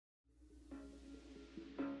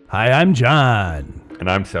Hi, I'm John.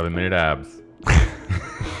 And I'm 7 Minute Abs.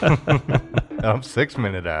 I'm 6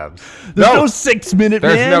 Minute Abs. There's no 6 minute,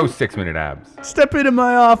 There's man. no 6 Minute Abs. Step into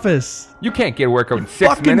my office. You can't get a workout in 6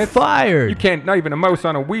 Fucking minutes. fired. You can't, not even a mouse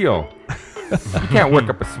on a wheel. You can't work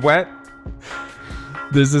up a sweat.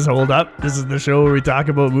 This is Hold Up. This is the show where we talk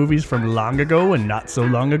about movies from long ago and not so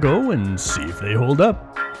long ago and see if they hold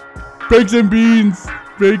up. Bakes and beans.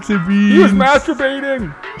 Bakes and beans. He was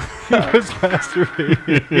masturbating.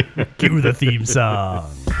 Cue the theme song.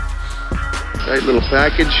 Tight little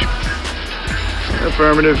package.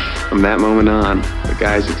 Affirmative. From that moment on, the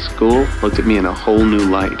guys at school looked at me in a whole new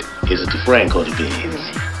light. Here's a DeFranco to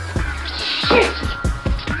beans.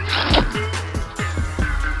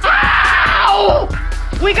 Ow!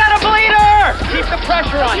 We got a bleeder! Keep the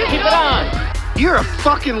pressure on. Keep it on. You're a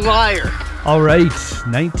fucking liar. All right,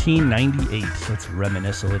 1998. Let's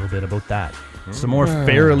reminisce a little bit about that. Some more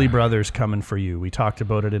Farrelly Brothers coming for you. We talked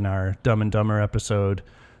about it in our Dumb and Dumber episode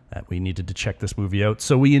that we needed to check this movie out.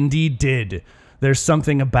 So we indeed did. There's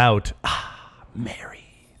something about Mary.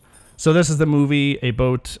 So this is the movie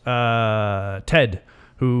about Ted,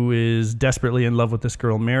 who is desperately in love with this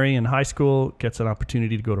girl, Mary, in high school, gets an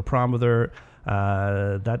opportunity to go to prom with her.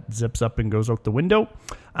 That zips up and goes out the window.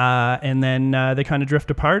 And then they kind of drift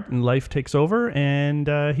apart and life takes over. And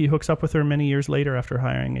he hooks up with her many years later after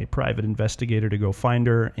hiring a private investigator to go find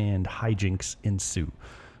her, and hijinks ensue.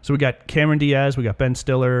 So we got Cameron Diaz, we got Ben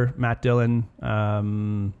Stiller, Matt Dillon,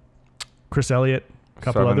 Chris Elliott, a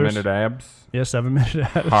couple 7 others. Minute Abs. Yeah, 7 Minute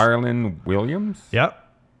Abs. Harlan Williams. Yep.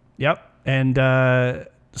 And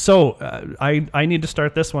so I need to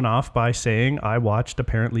start this one off by saying I watched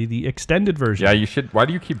apparently the extended version. Yeah, you should. Why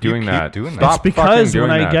do you keep doing that? It's Stop because fucking doing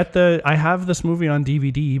when that. I have this movie on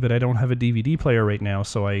DVD, but I don't have a DVD player right now,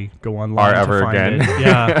 so I go online to find again. it.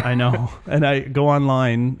 Yeah, I know. And I go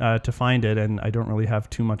online to find it, and I don't really have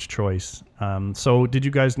too much choice. So did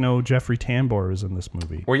you guys know Jeffrey Tambor is in this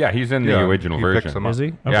movie? Well, yeah, he's in the original he version. picks them up. Is he?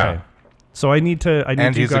 Okay. Yeah. So I need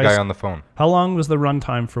And you he's the guys, guy on the phone. How long was the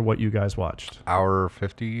runtime for what you guys watched? Hour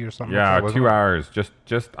 50 or something? Yeah, like that, 2 wasn't it? hours.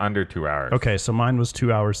 Just under 2 hours. Okay, so mine was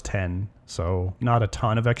 2 hours 10, so not a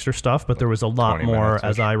ton of extra stuff, but there was a lot 20 more, minutes-ish.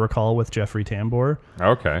 as I recall, with Jeffrey Tambor.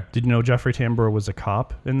 Okay. Did you know Jeffrey Tambor was a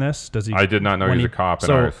cop in this? Does he? I did not know when he was a cop in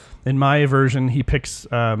so ours. in my version, he picks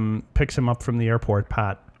him up from the airport,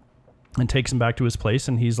 Pat, and takes him back to his place,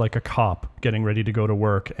 and he's like a cop getting ready to go to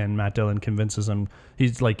work, and Matt Dillon convinces him,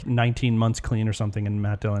 he's like 19 months clean or something, and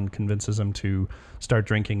Matt Dillon convinces him to start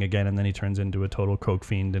drinking again, and then he turns into a total coke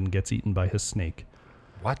fiend and gets eaten by his snake.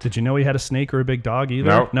 What? Did you know he had a snake or a big dog either?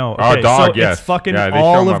 No. No. Oh, Okay, dog, so yes. it's fucking Yeah, they show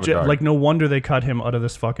all him of have a dog. like, no wonder they cut him out of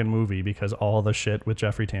this fucking movie, because all the shit with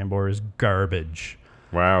Jeffrey Tambor is garbage.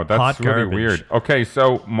 Wow, that's Hot really garbage. weird. Okay,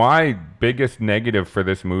 so my biggest negative for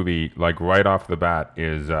this movie, like right off the bat,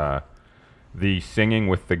 is the singing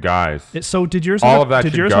with the guys. So did yours All have, of that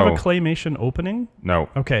did should yours have a go. claymation opening? No.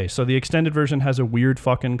 Okay, so the extended version has a weird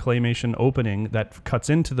fucking claymation opening that cuts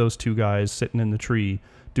into those two guys sitting in the tree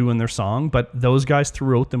doing their song, but those guys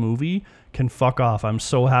throughout the movie can fuck off. I'm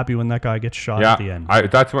so happy when that guy gets shot at the end. I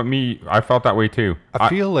felt that way too. I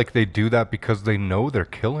feel like they do that because they know they're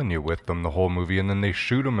killing you with them the whole movie, and then they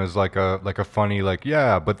shoot them as like a funny, like,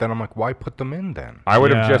 yeah, but then I'm like, why put them in then? I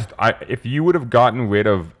would have Yeah. if you would have gotten rid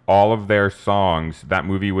of all of their songs, that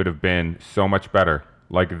movie would have been so much better.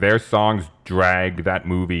 Like, their songs drag that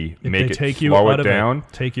movie, make They it take you slow out it of down. it.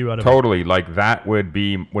 Take you out of it. Totally. Like, that would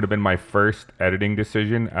have been my first editing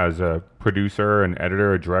decision as a producer, an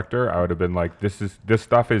editor, a director. I would have been like, this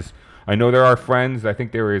stuff is, I know there are friends. I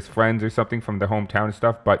think they were his friends or something from the hometown and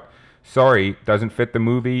stuff, but sorry, doesn't fit the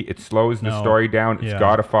movie. It slows the story down. It's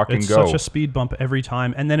got to fucking it's go. such a speed bump every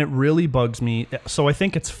time, and then it really bugs me. So I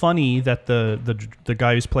think it's funny that the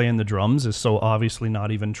guy who's playing the drums is so obviously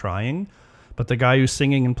not even trying, but the guy who's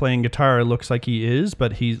singing and playing guitar looks like he is,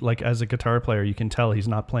 but he's like, as a guitar player, you can tell he's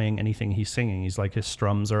not playing anything he's singing. He's like, his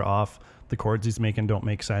strums are off. The chords he's making don't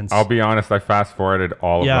make sense. I'll be honest, I fast forwarded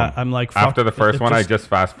all of them. Yeah, I'm like, fuck, after the first it one, I just- just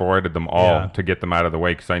fast forwarded them all Yeah. to get them out of the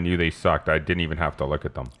way because I knew they sucked. I didn't even have to look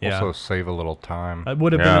at them. Yeah. Also save a little time. It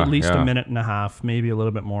would have been Yeah, at least yeah. a minute and a half, maybe a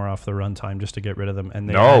little bit more off the runtime just to get rid of them.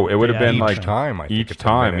 And It would have been each like time, I think each it's a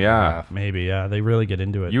minute time, and a yeah. half. maybe, yeah, they really get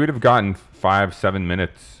into it. You would have gotten 5-7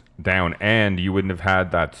 minutes down, and you wouldn't have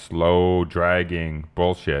had that slow dragging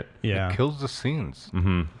bullshit. yeah. It kills the scenes.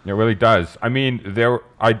 It really does. I mean,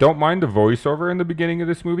 I don't mind the voiceover in the beginning of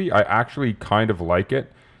this movie. I actually kind of like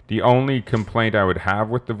it. The only complaint I would have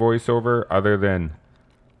with the voiceover, other than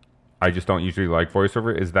I just don't usually like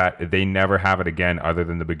voiceover, is that they never have it again other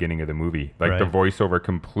than the beginning of the movie. Like, the Right. voiceover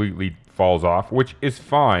completely falls off, which is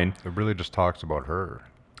fine. It really just talks about her.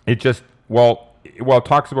 It just, well,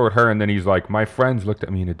 talks about her, and then he's like, my friends looked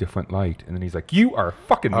at me in a different light, and then he's like, you are a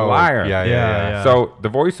fucking liar. Yeah. So the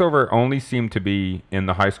voiceover only seemed to be in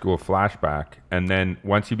the high school flashback, and then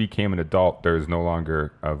once he became an adult, there is no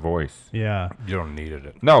longer a voice. Yeah. You don't need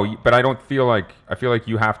it. No, but I feel like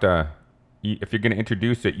you have to, if you're going to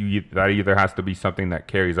introduce it, that either has to be something that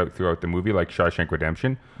carries out throughout the movie, like Shawshank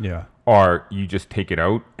Redemption, Yeah. or you just take it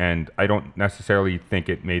out, and I don't necessarily think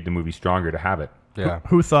it made the movie stronger to have it. Yeah.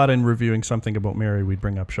 Who thought in reviewing something about Mary we'd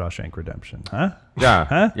bring up Shawshank Redemption? Huh? Yeah,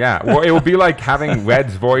 Huh? yeah. Well, it would be like having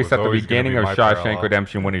Red's voice was at the always gonna beginning be of my Shawshank parallel.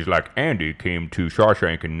 Redemption when he's like, Andy came to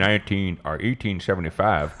Shawshank in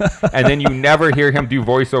 1875, and then you never hear him do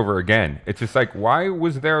voiceover again. It's just like, why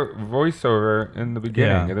was there voiceover in the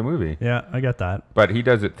beginning of the movie? Yeah, I get that. But he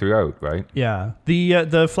does it throughout, right? Yeah, the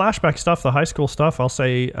flashback stuff, the high school stuff. I'll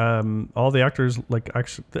say all the actors, like,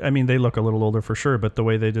 actually, I mean, they look a little older for sure, but the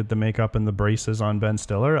way they did the makeup and the braces on Ben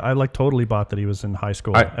Stiller, I like totally bought that he was in high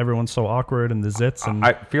school. Everyone's so awkward and the zits, and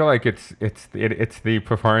I feel like it's the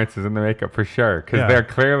performances and the makeup for sure, because Yeah. they're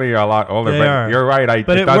clearly a lot older. They but are. you're right.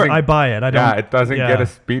 But I buy it. I don't. Yeah, it doesn't yeah. get a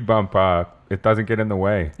speed bump. It doesn't get in the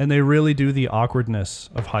way. And they really do the awkwardness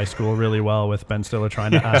of high school really well with Ben Stiller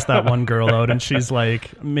trying to ask that one girl out, and she's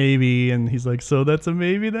like, maybe, and he's like, so that's a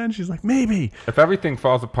maybe then? She's like, maybe. If everything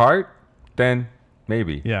falls apart, then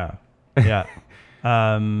maybe. Yeah, yeah.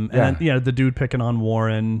 And then the dude picking on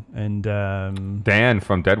Warren and Dan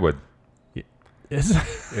from Deadwood.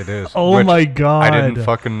 It is. Oh Which my God. I didn't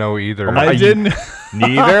fucking know either. I didn't.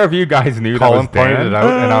 Neither of you guys knew that Colin was pointed Dan. it out,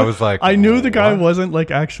 and I was like, I knew the guy what? wasn't like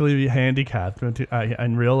actually handicapped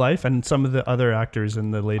in real life, and some of the other actors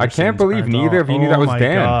in the later I can't scenes believe aren't neither all- of you knew that was Oh my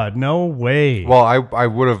Dan. God, no way. Well, I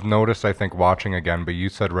would have noticed, I think, watching again, but you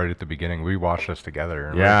said right at the beginning, we watched this together.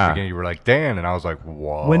 And right at Yeah. the beginning, you were like, Dan, and I was like,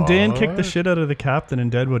 what? When Dan kicked the shit out of the captain in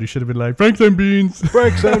Deadwood, he should have been like, Franks and beans.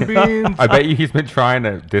 Franks and beans. I bet you he's been trying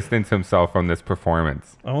to distance himself from this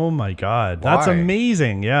performance. Oh my God, that's Why?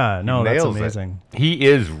 amazing. Yeah, no, that's nails it. amazing. He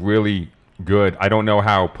is really good. I don't know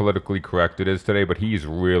how politically correct it is today, but he's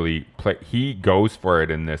really he goes for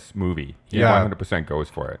it in this movie. He Yeah. 100% goes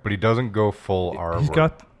for it. But he doesn't go full R He's word.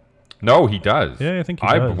 got. No, he does. Yeah, I think he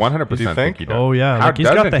I does. 100% Do you think think? he does. Oh yeah, How like he's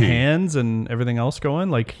got doesn't the he? hands and everything else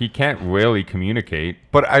going. Like He can't really communicate.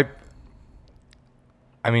 But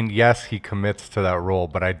I mean, yes, he commits to that role,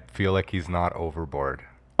 but I feel like he's not overboard.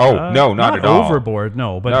 Oh, no, not at all. overboard.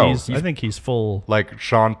 No, but No, I think he's full. Like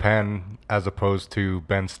Sean Penn as opposed to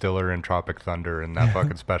Ben Stiller in Tropic Thunder and that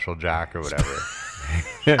fucking Special Jack or whatever.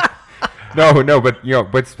 No,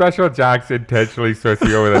 but Special Jack's intentionally supposed to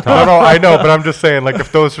be over the top. No, I know, but I'm just saying, like, if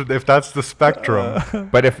that's the spectrum.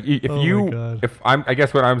 But Oh my God. I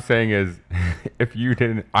guess what I'm saying is, if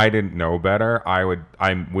I didn't know better, I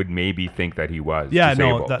would maybe think that he was. Yeah,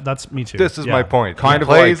 disabled. no, that's me too. This is Yeah. my point. Kind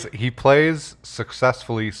of He plays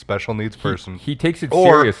successfully special needs person. He takes it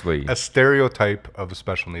or seriously. a stereotype of a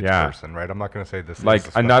special needs Yeah. person, right? I'm not going to say this Like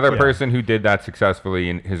is the another spectrum. person who did that successfully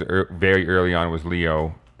in his very early on was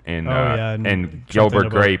Leo in and and something Gilbert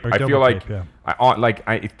about- Grape. or I Gilbert feel like Grape,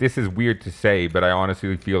 yeah. this is weird to say, but I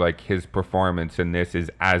honestly feel like his performance in this is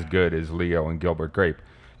as good as Leo and Gilbert Grape.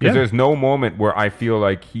 Because Yeah. there's no moment where I feel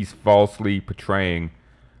like he's falsely portraying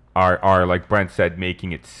our like Brent said,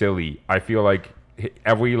 making it silly. I feel like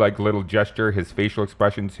every like little gesture, his facial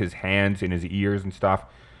expressions, his hands in his ears and stuff,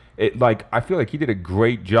 I feel like he did a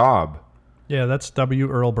great job. Yeah, that's W.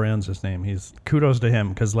 Earl Brand's his name. He's kudos to him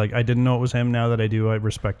because like I didn't know it was him. Now that I do, I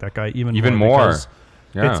respect that guy even more. because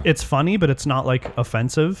Yeah. it's funny, but it's not like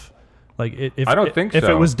offensive. Like if I don't think if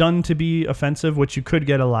so. it was done to be offensive, which you could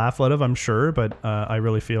get a laugh out of, I'm sure. But I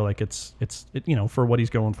really feel like it's for what he's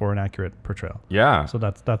going for, an accurate portrayal. Yeah. So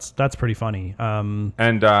that's pretty funny. And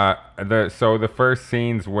the first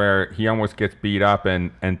scenes where he almost gets beat up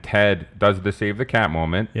and Ted does the save the cat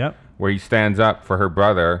moment. Yep. Where he stands up for her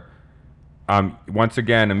brother. Once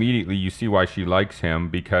again, immediately you see why she likes him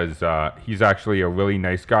because he's actually a really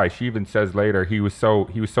nice guy. She even says later he was so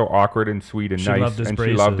awkward and sweet and She nice, loved his and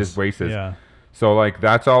braces. she loved his braces. Yeah. So like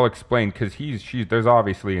that's all explained because there's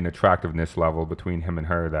obviously an attractiveness level between him and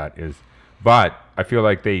her that is, but I feel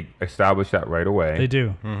like they establish that right away. They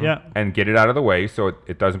do. Yeah. And get it out of the way so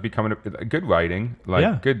it doesn't become a good writing, like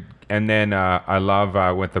Yeah. good. And then I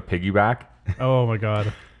love with the piggyback. Oh my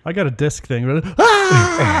God. I got a disc thing. I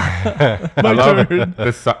love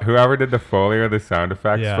it. Whoever did the Foley or the sound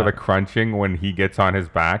effects Yeah. for the crunching when he gets on his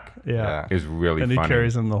back Yeah. is really And funny. he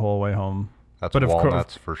carries him the whole way home. That's But of course-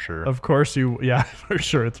 walnuts for sure. Of course for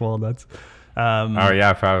sure it's walnuts. Oh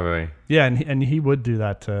yeah, probably. Yeah, and he would do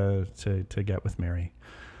that to get with Mary.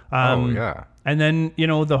 Oh yeah. And then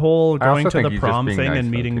the whole I also going to think the he's just prom being thing nice, and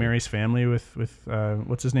though, meeting too. Mary's family with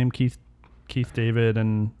what's his name, Keith Keith David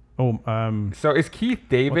and So is Keith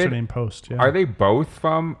David? what's her name? Post. Yeah. Are they both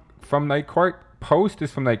from Night Court? Post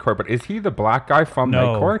is from Night Court, but is he the black guy from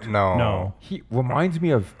Night Court? No. He reminds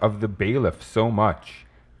me of the bailiff so much.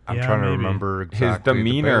 I'm Yeah, trying to maybe. remember His exactly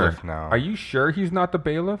demeanor. the bailiff now. Are you sure he's not the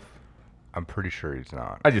bailiff? I'm pretty sure he's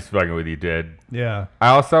not. I just fucking with you, did. Yeah. I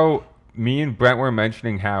also, me and Brent were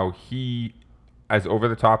mentioning how he, as over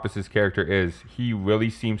the top as his character is, he really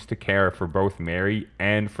seems to care for both Mary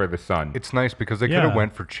and for the son. It's nice because they could Yeah. have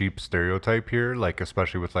went for cheap stereotype here, like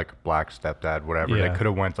especially with like black stepdad, whatever. Yeah. They could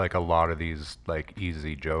have went like a lot of these like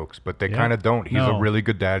easy jokes, but they Yeah. kind of don't. He's No. a really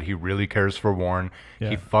good dad. He really cares for Warren. Yeah.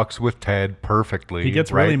 He fucks with Ted perfectly. He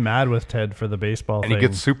gets right? really mad with Ted for the baseball and thing. he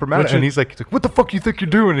gets super mad, Which and is- he's like, "What the fuck you think you're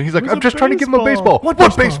doing?" And he's like, Where's "I'm the just trying to give him a baseball. baseball?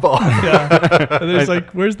 What baseball?" Yeah. And then he's like,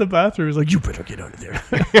 "Where's the bathroom?" He's like, "You better get out of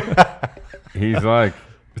there." He's like,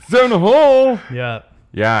 it's down the hole. Yeah.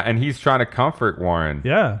 Yeah, and he's trying to comfort Warren.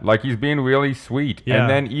 Yeah. Like he's being really sweet. Yeah. And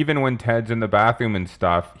then even when Ted's in the bathroom and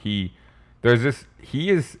stuff, the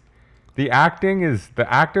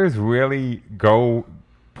actors really go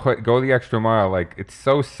the extra mile. Like it's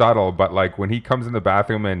so subtle, but like when he comes in the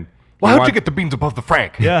bathroom and Well, how'd you get the beans above the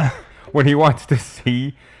Frank? Yeah. when he wants to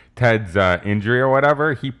see Ted's injury or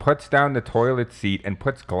whatever, he puts down the toilet seat and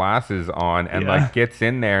puts glasses on and Yeah. like gets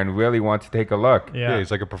in there and really wants to take a look. Yeah. Yeah,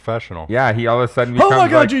 he's like a professional. Yeah, he all of a sudden Oh becomes my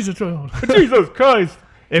God, like, Jesus! Jesus Christ.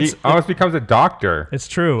 He It's almost becomes a doctor. It's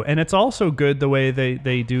true, and it's also good the way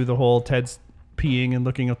they do the whole Ted's peeing and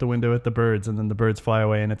looking out the window at the birds, and then the birds fly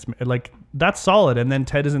away, and it's like that's solid. And then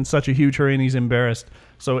Ted is in such a huge hurry and he's embarrassed,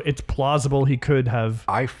 so it's plausible he could have.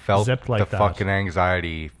 I felt zipped like the that. fucking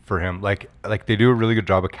anxiety for him. Like they do a really good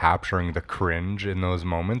job of capturing the cringe in those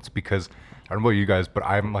moments because I don't know about you guys, but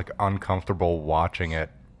I'm like uncomfortable watching it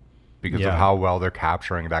because Yeah. of how well they're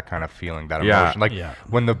capturing that kind of feeling, that Yeah. emotion. Like Yeah.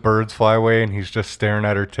 when the birds fly away and he's just staring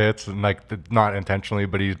at her tits and like not intentionally,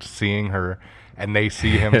 but he's seeing her and they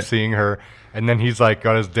see him seeing her. And then he's like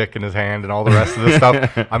got his dick in his hand and all the rest of the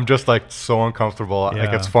stuff. I'm just like so uncomfortable. Like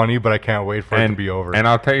Yeah. it's funny, but I can't wait for it to be over. And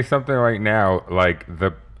I'll tell you something right now, like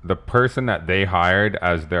the person that they hired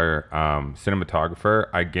as their cinematographer,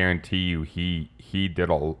 I guarantee you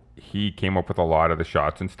he came up with a lot of the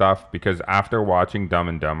shots and stuff, because after watching Dumb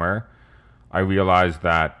and Dumber, I realized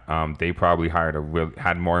that they probably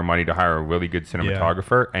had more money to hire a really good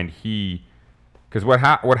cinematographer, and because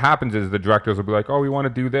what happens is the directors will be like, oh, we want to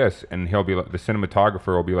do this, and he'll be like, the cinematographer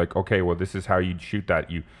will be like, okay, well, this is how you'd shoot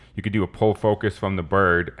that. You could do a pull focus from the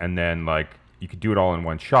bird, and then like you could do it all in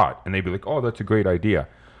one shot, and they'd be like, oh, that's a great idea.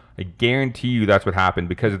 I guarantee you that's what happened,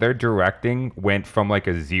 because their directing went from like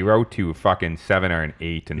a 0 to a fucking 7 or an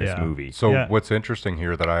 8 in this Yeah. movie. So Yeah. what's interesting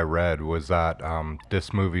here that I read was that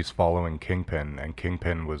this movie's following Kingpin, and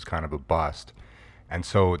Kingpin was kind of a bust. And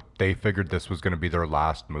so they figured this was going to be their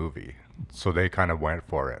last movie. So they kind of went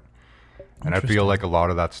for it. And I feel like a lot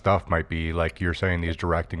of that stuff might be, like you're saying, these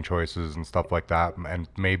directing choices and stuff like that. And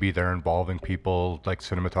maybe they're involving people like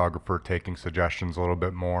cinematographer taking suggestions a little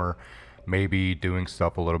bit more, maybe doing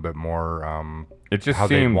stuff a little bit more It just how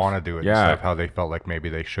they seemed- want to do it yeah. instead of how they felt like maybe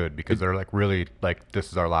they should, because they're like really like,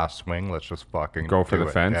 this is our last swing, let's just fucking Go for do the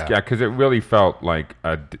it. fence. Yeah, because it really felt like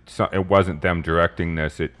it wasn't them directing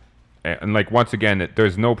this. And like once again,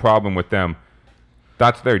 there's no problem with them.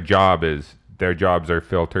 That's their job. Their jobs are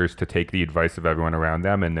filters to take the advice of everyone around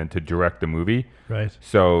them and then to direct the movie. Right.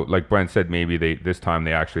 So like Brent said, maybe this time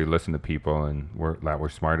they actually listened to people and were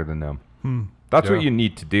smarter than them. That's what Yeah. you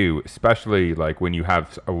need to do, especially like when you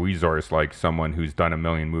have a resource like someone who's done a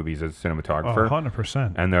million movies as a cinematographer.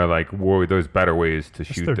 100%. And they're like, whoa, there's better ways to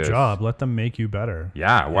It's shoot their this. job. Let them make you better.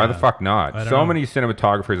 Yeah, why the Yeah. fuck not? I don't So know. many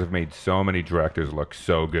cinematographers have made so many directors look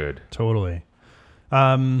so good. Totally.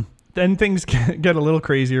 Then things get a little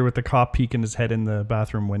crazier with the cop peeking his head in the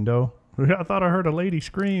bathroom window. I thought I heard a lady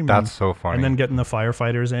scream. That's so funny. And then getting the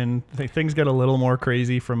firefighters in. Things get a little more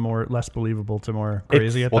crazy from less believable to more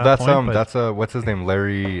crazy at Well, that that's point. but- that's what's his name,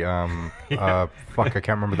 Larry fuck, I can't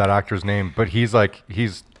remember that actor's name, but he's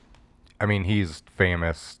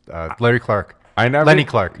famous. Larry Clark. Lenny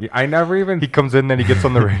Clark. I never even. He comes in, then he gets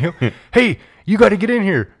on the radio. Hey, you got to get in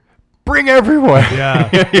here. Bring everyone. Yeah.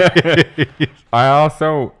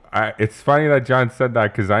 It's funny that John said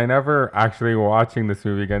that, because I never actually watching this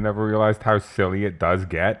movie. I never realized how silly it does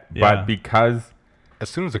get. Yeah. But because As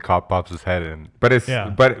soon as the cop pops his head in,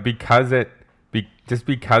 Yeah. just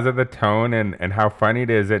because of the tone and how funny it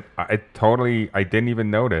is, I didn't even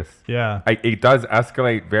notice. Yeah. It does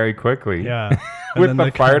escalate very quickly. Yeah. With And the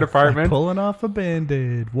then fire cop, department. pulling off a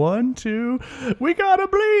Band-Aid. 1, 2, we got a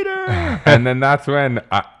bleeder. And then that's when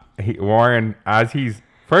Warren, as he's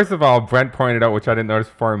First of all, Brent pointed out, which I didn't notice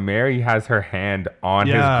before, Mary has her hand on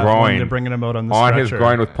his when groin. they're bringing him out on the on stretcher. his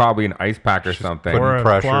groin with probably an ice pack or something. or a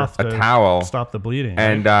pressure. cloth A to towel. stop the bleeding.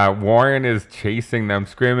 And Warren is chasing them,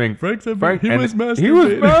 screaming, he was and masturbating. He was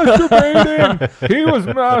masturbating. He was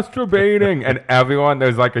masturbating. And everyone,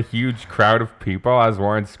 there's like a huge crowd of people as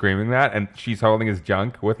Warren's screaming that, and she's holding his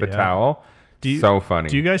junk with a towel. So funny.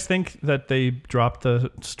 Do you guys think that they dropped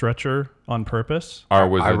the stretcher on purpose? Or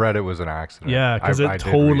was I it, read it was an accident. Yeah, because I it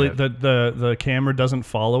did totally read it. the camera doesn't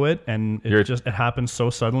follow it, and You're- it happens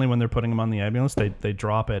so suddenly when they're putting him on the ambulance. They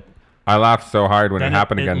drop it. I laughed so hard when Then it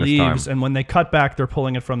happened again this time. and when they cut back, they're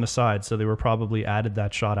pulling it from the side, so they were probably added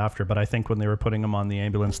that shot after. But I think when they were putting him on the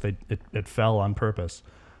ambulance, it fell on purpose.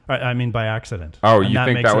 I mean, by accident. Oh, And you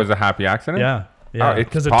think makes that it- was a happy accident? Yeah. Yeah, it's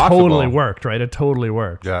because it possible. totally worked, right? It totally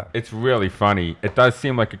worked. Yeah, It's really funny. It does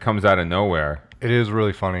seem like it comes out of nowhere. it is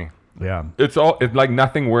really funny. Yeah. It's like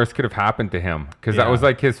nothing worse could have happened to him because that Yeah. was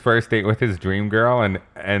like his first date with his dream girl,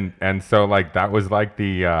 and so like that was like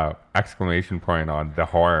the exclamation point on the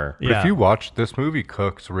horror. But Yeah. if you watch this movie,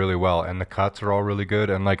 cooks really well, and the cuts are all really good,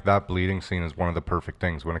 and like that bleeding scene is one of the perfect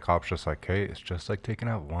things when a cop's just like, "Hey, it's just like taking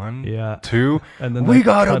out one, Yeah. 2, And then we the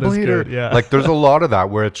got a cut is bleeder." good, yeah. Like there's a lot of that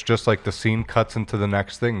where it's just like the scene cuts into the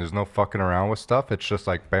next thing. There's no fucking around with stuff. It's just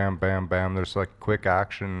like bam, bam, bam. There's like quick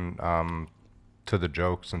action to the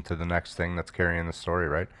jokes and to the next thing that's carrying the story,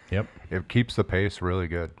 right? Yep. It keeps the pace really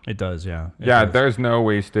good. It does. Yeah. It Yeah, does. there's no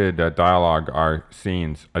wasted dialogue or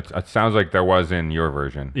scenes. It sounds like there was in your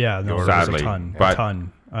version. Yeah. No, there's sadly, a ton. but A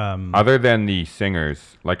ton. other than the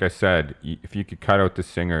singers, like I said, if you could cut out the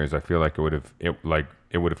singers, I feel like it would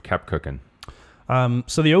have kept cooking.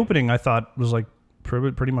 So the opening I thought was like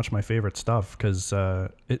pretty much my favorite stuff because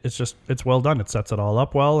it's well done. It sets it all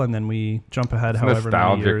up well, and then we jump ahead however many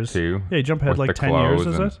nostalgic years. too, Yeah, you jump ahead with like the 10 years, clothes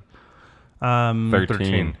is and- it?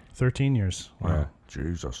 13. 13 years. Wow. Yeah.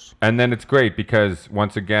 Jesus. And then it's great because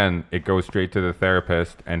once again it goes straight to the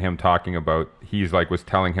therapist and him talking about was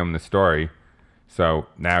telling him the story. So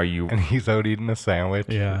now And he's out eating a sandwich.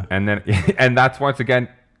 Yeah. and then and that's once again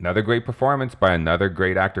another great performance by another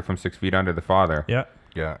great actor from 6 Feet Under, the father. Yeah.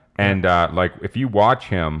 Yeah. And like if you watch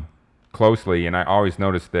him closely, and I always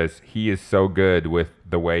notice this, he is so good with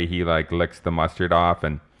the way he like licks the mustard off,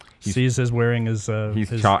 and Sees his wearing his and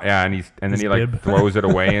his then he like bib. throws it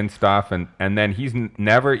away and stuff, and then he's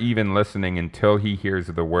never even listening until he hears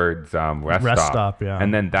the words rest stop, yeah.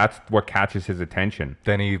 and then that's what catches his attention.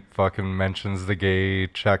 Then he fucking mentions the gay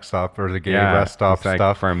check stop or the gay Yeah, rest stop it's like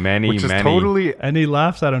stuff for many, which is many- totally. and he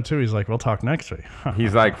laughs at him too. He's like, "We'll talk next week."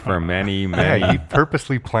 He's like for many, Yeah, many. he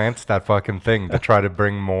purposely plants that fucking thing to try to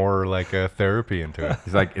bring more like a therapy into it.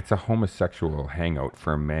 He's like, it's a homosexual hangout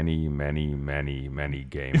for many, many, many, many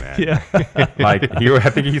gay men. Yeah, Like I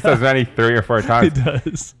think he says many 3 or 4 he times,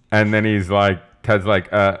 does. and then he's like, Ted's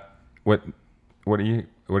like, what do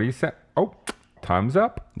you say? Oh, thumbs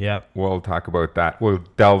up. Yeah, We'll talk about that. We'll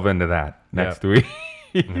delve into that next week.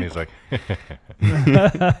 And he's like,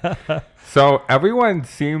 So everyone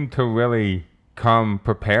seemed to really come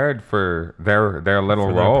prepared for their little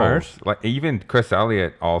For their roles. part. Like even Chris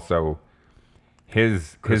Elliott also,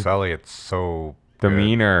 his Chris Elliott's so good.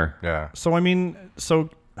 demeanor. Yeah. So I mean,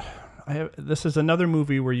 this is another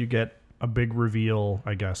movie where you get a big reveal.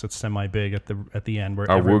 I guess it's semi-big at the end where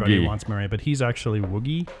A everybody Woogie. wants Mary, but he's actually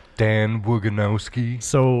Woogie. Dan Woganowski.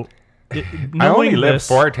 So I knowing only live this,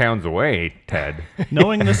 4 towns away, Ted.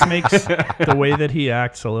 knowing this makes the way that he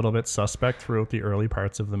acts a little bit suspect throughout the early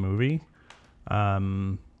parts of the movie.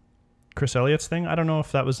 Chris Elliott's thing, I don't know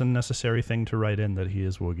if that was a necessary thing to write in that he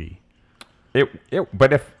is Woogie.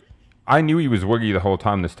 But if I knew he was Woogie the whole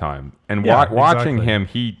time this time, and Yeah, watching exactly.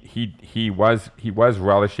 him, he was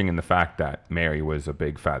relishing in the fact that Mary was a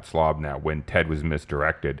big fat slob now when Ted was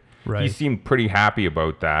misdirected. Right. He seemed pretty happy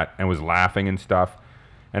about that and was laughing and stuff.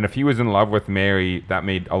 And if he was in love with Mary, that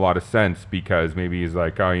made a lot of sense because maybe he's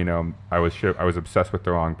like, oh, I was obsessed with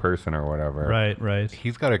the wrong person or whatever. Right.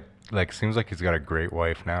 He's got seems like he's got a great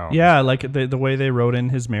wife now. Yeah, like the way they wrote in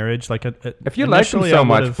his marriage, like If you like him initially so I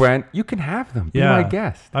much, would've- Brent, you can have them. Be yeah, my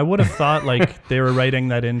guest. I would have thought like they were writing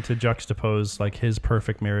that in to juxtapose like his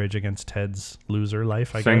perfect marriage against Ted's loser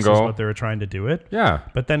life. I guess is Single. what they were trying to do it. Yeah.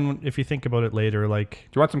 But then if you think about it later, like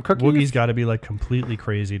Do you want some cookies? Woogie's got to be like completely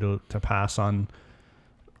crazy to pass on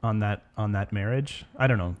that marriage. I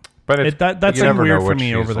don't know. But That you seemed never know weird for what me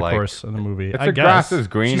she's over the like. course of the movie. It's I the guess grass is she's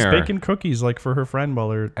greener. baking cookies like for her friend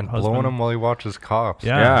while her And husband. blowing him while he watches Cops.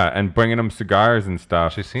 Yeah. Yeah, and bringing him cigars and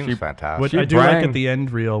stuff. She seems fantastic. Which She I do like brang- at the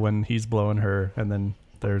end reel when he's blowing her and then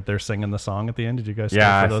they're singing the song at the end. Did you guys stay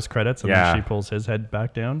Yes. for those credits? And then she pulls his head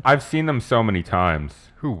back down. I've seen them so many times.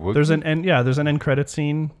 Who would? There's an end credit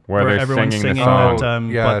scene Where they're everyone's singing the singing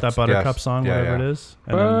song. that Buttercup song, Yeah, whatever yeah. it is.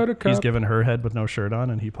 And then Buttercup. he's giving her head with no shirt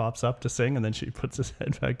on, and he pops up to sing, and then she puts his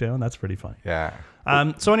head back down. That's pretty funny. Yeah.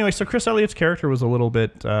 So anyway, so Chris Elliott's character was a little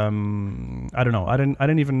bit, I don't know. I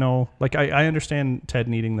didn't even know. Like, I understand Ted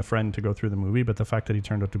needing the friend to go through the movie, but the fact that he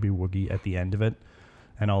turned out to be Woogie at the end of it,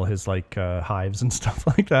 and all his like hives and stuff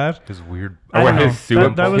like that. His weird. I don't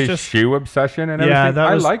know. His shoe obsession and everything.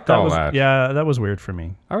 I liked all that. Yeah, that was weird for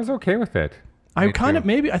me. I was okay with it. I Me kind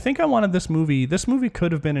too. of I think I wanted this movie. This movie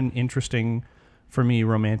could have been an interesting, for me,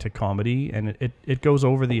 romantic comedy, and it goes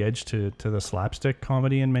over the edge to the slapstick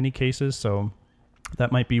comedy in many cases. So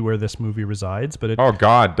that might be where this movie resides. But Oh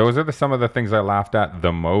God, those are some of the things I laughed at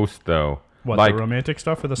the most, though. what, like, the romantic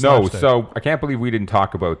stuff or the no, slapstick? so I can't believe we didn't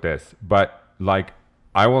talk about this, but like,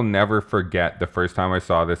 I will never forget the first time I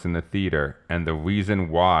saw this in the theater, and the reason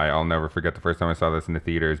why I'll never forget the first time I saw this in the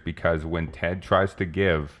theater is because when Ted tries to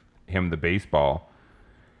give him the baseball,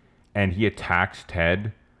 and he attacks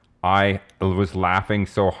Ted, I was laughing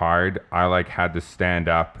so hard I like had to stand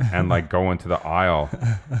up and like go into the aisle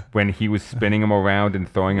when he was spinning him around and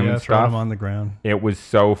throwing him and throwing stuff. him on the ground. It was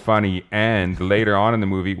so funny. And later on in the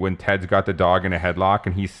movie, when Ted's got the dog in a headlock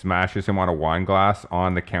and he smashes him on a wine glass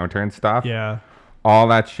on the counter and stuff, Yeah. all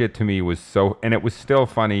that shit to me was so, and it was still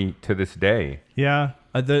funny to this day. Yeah.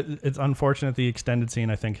 It's unfortunate the extended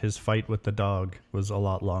scene, I think his fight with the dog was a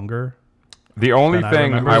lot longer. The only Then I thing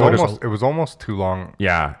remember I it would was have, It was almost too long.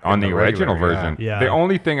 yeah, on the the original regular, version. yeah. The Yeah.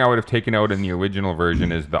 only thing I would have taken out in the original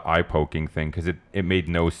version is the eye poking thing because it made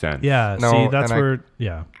no sense. Yeah. No, see, that's and where,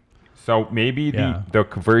 yeah. So maybe Yeah. the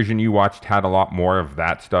version you watched had a lot more of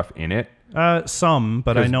that stuff in it. Some,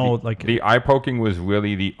 but I 'Cause know, the, like, the eye poking was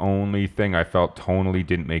really the only thing I felt tonally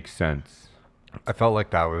didn't make sense. I felt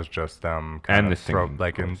like that was just them And kind the of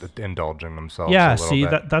singing, indulging themselves. yeah, a little see,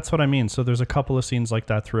 bit. that's what I mean. So there's a couple of scenes like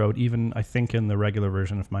that throughout, even I think in the regular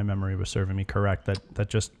version, if my memory was serving me correct, that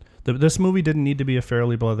just this movie didn't need to be a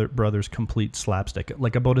Farrelly Brothers complete slapstick.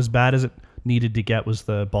 Like, about as bad as it needed to get was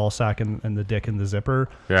the ball sack and the dick in the zipper,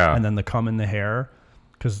 Yeah. and then the cum in the hair,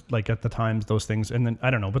 because like at the times those things, and then I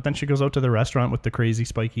don't know, but then she goes out to the restaurant with the crazy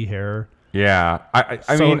spiky hair. Yeah, I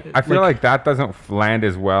So, mean, I feel like- like that doesn't land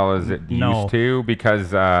as well as it No. used to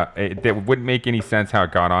because it wouldn't make any sense how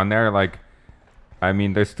it got on there. Like, I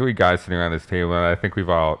mean, there's three guys sitting around this table, and I think we've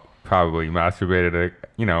all probably masturbated,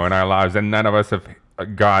 in our lives, and none of us have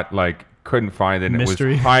couldn't find it. And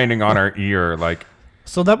Mystery. it was hiding on our ear. Like,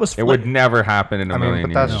 So that was it would never happen in a I mean, million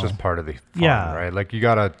but that's years. just part of the fun, Yeah. right? Like you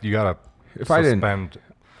gotta If I didn't- suspend.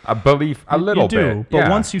 A belief, a little you do, bit. but yeah.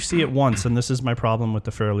 once you see it once, and this is my problem with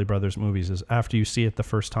the Farrelly Brothers movies, is after you see it the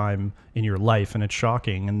first time in your life and it's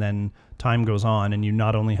shocking, and then time goes on and you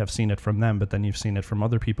not only have seen it from them, but then you've seen it from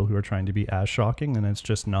other people who are trying to be as shocking, and it's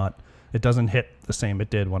just not, it doesn't hit the same it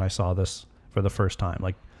did when I saw this for the first time.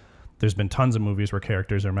 Like, there's been tons of movies where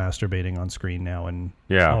characters are masturbating on screen now and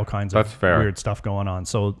Yeah, all kinds that's of fair. weird stuff going on.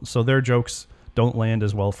 So their jokes don't land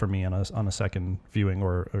as well for me on a second viewing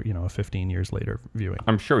or a 15 years later viewing.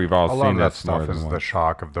 I'm sure we've all A lot seen of that that stuff is the once.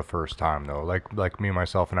 shock of the first time, though. Like me,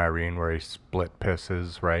 myself, and Irene, where he split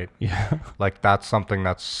pisses, right? Yeah. Like that's something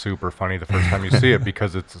that's super funny the first time you see it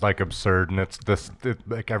because it's like absurd and it's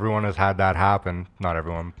like everyone has had that happen. Not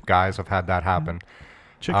everyone, guys have had that happen.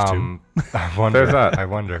 Chicks too. I wonder. There's a- I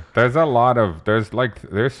wonder. There's a lot of there's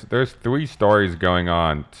three stories going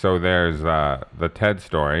on. So there's the Ted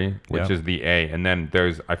story, which Yeah. is the A, and then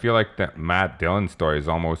I feel like the Matt Dillon story is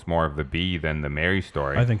almost more of the B than the Mary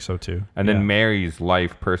story. I think so too. And Yeah. then Mary's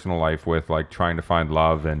personal life with like trying to find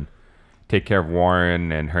love and take care of Warren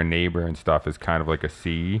and her neighbor and stuff is kind of like a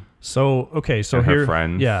C. So so and her here,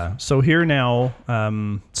 friends. yeah. So here now,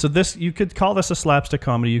 so this, you could call this a slapstick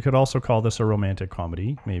comedy. You could also call this a romantic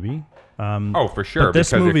comedy, maybe. Oh, for sure. But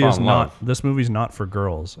this because they movie fall is in not. love. This movie's not for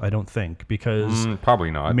girls, I don't think, because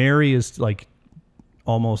Probably not. Mary is like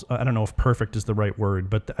almost. I don't know if perfect is the right word,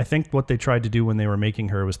 but I think what they tried to do when they were making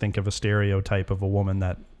her was think of a stereotype of a woman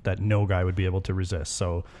that no guy would be able to resist.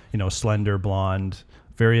 So slender, blonde,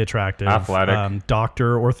 very attractive, Athletic.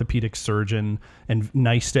 doctor, orthopedic surgeon, and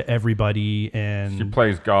nice to everybody. And She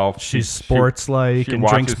plays golf. she's sports-like she and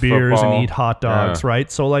drinks watches beers football. and eat hot dogs, Yeah.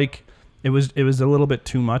 right? So like it was a little bit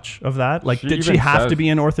too much of that. Like, She did she even have to says- be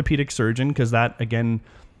an orthopedic surgeon? Because that, again,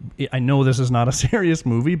 I know this is not a serious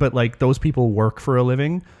movie, but like those people work for a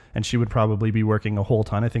living, and she would probably be working a whole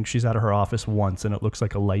ton. I think she's out of her office once, and it looks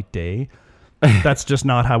like a light day. That's just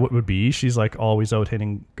not how it would be. She's like always out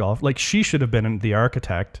hitting golf. Like, she should have been the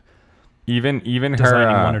architect Even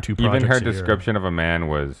designing her one or two even her projects a year. description of a man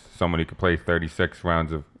was someone who could play 36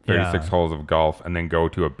 rounds of 36 holes of golf and then go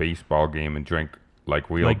to a baseball game and drink like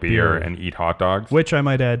real Like beer beer. and eat hot dogs. Which I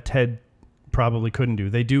might add, Ted probably couldn't do.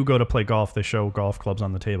 They do go to play golf. They show golf clubs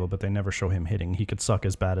on the table, but they never show him hitting. He could suck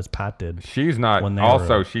as bad as Pat did. She's not. when they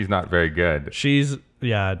Also, were- she's not very good. She's,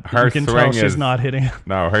 yeah, Her you can tell swing she's is- not hitting.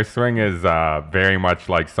 No, her swing is very much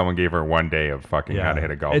like someone gave her one day of fucking how to hit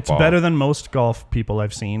a golf It's ball. better than most golf people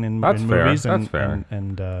I've seen in That's fair. movies. That's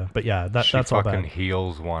And, fair. But yeah, She that's all fucking bad.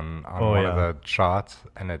 heels one on Oh, one yeah. of the shots,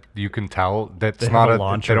 and you can tell that's They not have a a.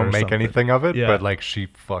 launcher They don't or make something. anything of it, Yeah. but like she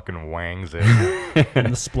fucking wangs it.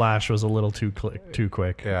 And the splash was a little too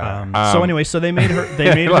quick. Yeah. So anyway, so they made her.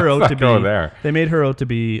 They made her Let's out not to go be. there. They made her out to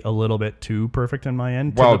be a little bit too perfect in my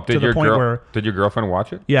end. Well, to the point where. did your girlfriend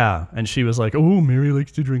watch it? Yeah, and she was like, "Oh, Mary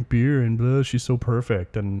likes to drink beer, and blah, she's so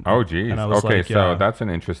perfect." And Oh, geez. and I was Okay, like, so yeah. that's an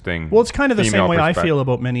interesting. Well, it's kind of the same female way I perspective. feel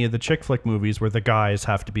about many of the chick flick movies where the guys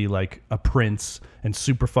have to be like a prince and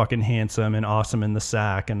super fucking handsome and awesome in the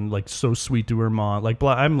sack and like so sweet to her mom. Like,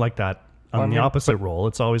 blah. I'm like that on the opposite role.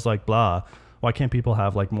 It's always like, blah. Why can't people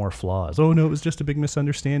have like more flaws? Oh no, it was just a big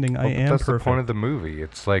misunderstanding. I Well, but am that's perfect. the point of the movie.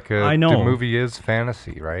 It's like I know. the movie is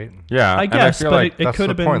fantasy, right? Yeah, I and guess, feel but like it That's could the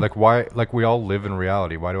have been. point. Like why? Like we all live in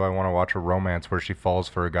reality. Why do I want to watch a romance where she falls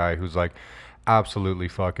for a guy who's like absolutely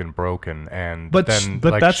fucking broken, and But then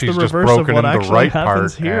but like that's the she's just reverse of broken what in the actually right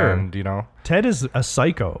happens part, here. and you know. Ted is a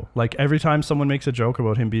psycho. Like every time someone makes a joke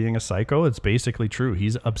about him being a psycho, it's basically true.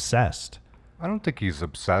 He's obsessed. I don't think he's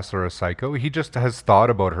obsessed or a psycho. He just has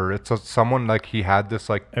thought about her. It's someone like he had this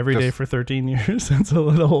like Every this, day for 13 years. That's a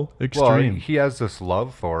little Well, extreme. he has this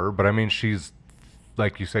love for her, but I mean, she's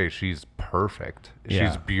like you say, she's perfect. Yeah.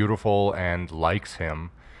 She's beautiful and likes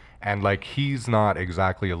him, and like he's not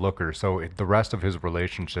exactly a looker. So the rest of his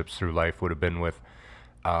relationships through life would have been with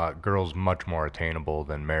girls much more attainable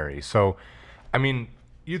than Mary. So, I mean,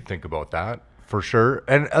 you'd think about that. For sure.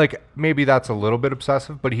 And like maybe that's a little bit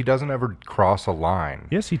obsessive, but he doesn't ever cross a line.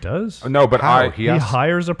 Yes, he does. No, but How? I He He has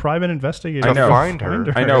hires a private investigator I to know. find her.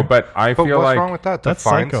 I know, but I But feel what's like wrong with that? To That's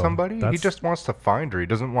find psycho. somebody? He That's- just wants to find her. He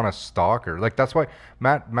doesn't want to stalk her. Like that's why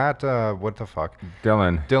Matt what the fuck?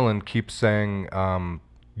 Dylan keeps saying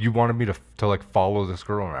you wanted me to like follow this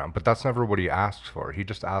girl around, but that's never what he asks for. He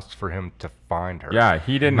just asks for him to find her. Yeah,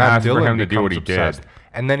 he didn't Matt ask for Dillon him to do what becomes he obsessed. did.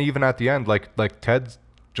 And then even at the end, like Ted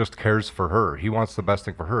just cares for her. He wants the best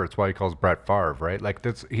thing for her. It's why he calls Brett Favre, right? Like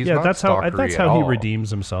he's Yeah, not that's how stalkery that's at how he all. redeems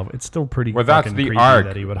himself. It's still pretty Well, that's fucking the creepy arc.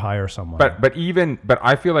 that he would hire someone. But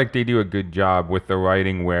I feel like they do a good job with the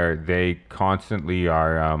writing where they constantly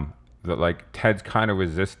are like Ted's kind of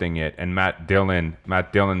resisting it, and Matt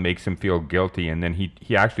Dillon makes him feel guilty, and then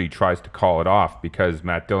he actually tries to call it off because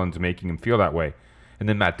Matt Dillon's making him feel that way, and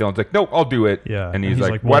then Matt Dillon's like, no, I'll do it. yeah, and he's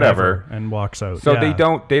like whatever, and walks out. So Yeah.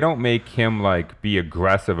 they don't make him like be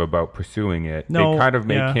aggressive about pursuing it. No, they kind of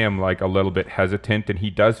make yeah. him like a little bit hesitant, and he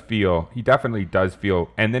definitely does feel.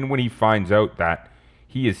 And then when he finds out that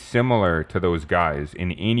he is similar to those guys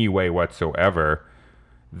in any way whatsoever,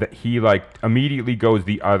 that he like immediately goes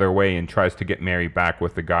the other way and tries to get Mary back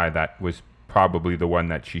with the guy that was probably the one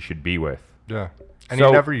that she should be with. Yeah. And So-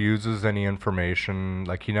 he never uses any information.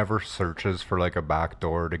 Like he never searches for like a back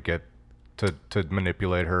door to get to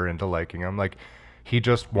manipulate her into liking him. Like he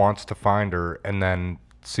just wants to find her and then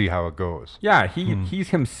see how it goes. Yeah, he's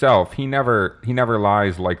himself. He never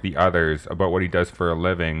lies like the others about what he does for a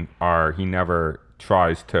living, or he never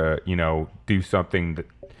tries to, do something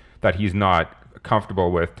that he's not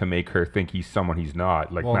comfortable with to make her think he's someone he's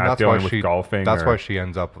not. Like Well, Matt Dillon with golfing. That's why she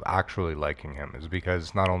ends up actually liking him, is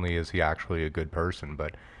because not only is he actually a good person,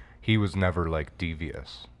 but he was never like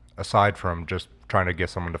devious. Aside from just trying to get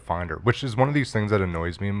someone to find her, which is one of these things that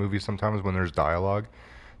annoys me in movies sometimes when there's dialogue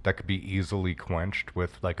that could be easily quenched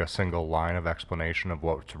with like a single line of explanation of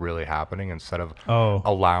what's really happening instead of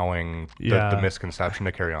allowing the misconception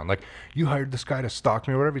to carry on. Like, you hired this guy to stalk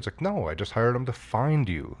me or whatever. He's like, no, I just hired him to find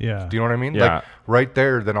you. Yeah. Do you know what I mean? Yeah. Like right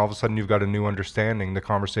there, then all of a sudden you've got a new understanding. The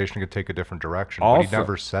conversation could take a different direction, but Also- he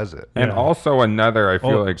never says it. And also another, I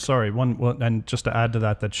feel like sorry, and just to add to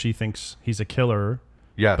that she thinks he's a killer.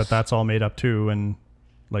 Yes. But that's all made up too, and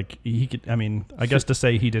like he could. I mean, I guess to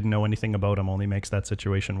say he didn't know anything about him only makes that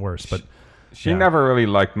situation worse. But she never really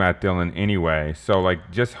liked Matt Dillon anyway. So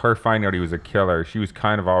like just her finding out he was a killer, she was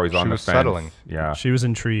kind of always on the was fence. settling. Yeah. she was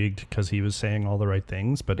intrigued because he was saying all the right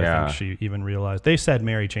things. But I think she even realized they said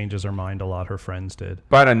Mary changes her mind a lot. Her friends did.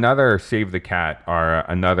 But another save the cat, or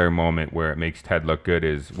another moment where it makes Ted look good,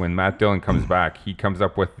 is when Matt Dillon comes back. He comes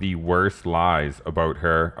up with the worst lies about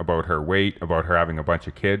her weight, about her having a bunch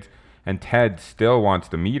of kids, and Ted still wants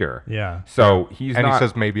to meet her. Yeah. So he's And not. he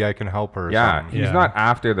says maybe I can help her. Or yeah, something. he's Yeah. not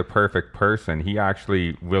after the perfect person. He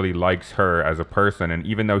actually really likes her as a person, and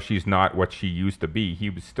even though she's not what she used to be, he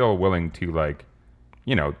was still willing to, like,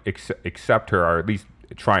 you know, accept her, or at least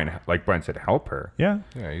try and, like Brent said, help her. Yeah.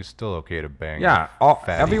 Yeah, he's still okay to bang. Yeah,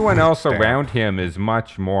 fatty everyone food else stamp. around him is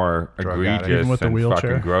much more Drug addict. egregious Even with the and wheelchair?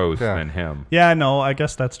 fucking gross Yeah. than him. Yeah, no, I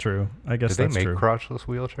guess that's true. I guess Did they that's make true. crotchless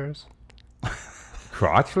wheelchairs?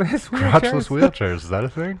 Crotchless Crotchless wheelchairs, is that a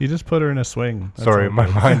thing? You just put her in a swing. That's Sorry, all my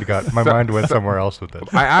it is. mind went somewhere else with it.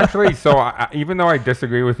 I actually, even though I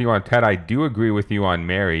disagree with you on Ted, I do agree with you on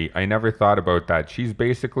Mary. I never thought about that. She's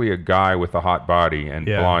basically a guy with a hot body and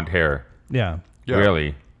Yeah. blonde hair. Yeah. Yeah.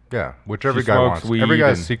 Really. Yeah, which every She guy smokes wants. weed Every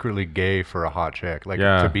guy's and- secretly gay for a hot chick, like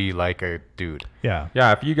Yeah. to be like a dude. Yeah.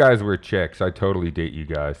 Yeah, if you guys were chicks, I'd totally date you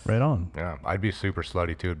guys. Right on. Yeah, I'd be super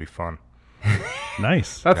slutty too. It'd be fun.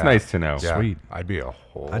 Nice. That's Yeah. nice to know. Yeah, Sweet. I'd be a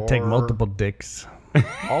whore. I'd take multiple dicks.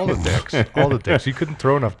 All the dicks. All the dicks. You couldn't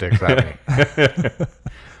throw enough dicks at me.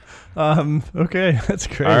 Okay, that's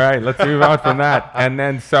great. All right, let's move on from that. And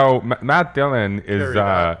then, so Matt Dillon is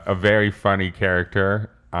a very funny character.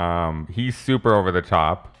 He's super over the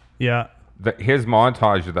top. Yeah. His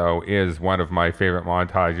montage, though, is one of my favorite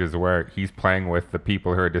montages where he's playing with the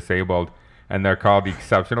people who are disabled, and they're called the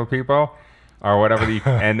exceptional people, or whatever.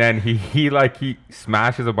 And then he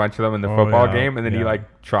smashes a bunch of them in the football yeah, game, and then he yeah.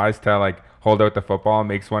 like tries to like hold out the football and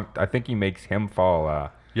makes one. I think he makes him fall.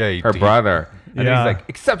 Yeah, her brother, and Yeah. he's like,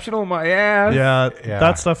 exceptional, my ass. Yeah, Yeah.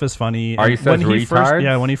 that stuff is funny. Or he And says when he first, retards?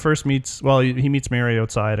 yeah, when he first meets, well, he meets Mary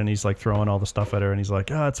outside, and he's like throwing all the stuff at her, and he's like,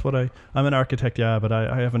 that's what I'm an architect, yeah, but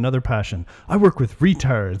I have another passion. I work with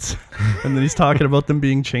retards. And then he's talking about them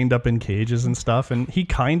being chained up in cages and stuff, and he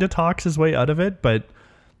kind of talks his way out of it, but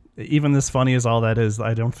even as funny as all that is,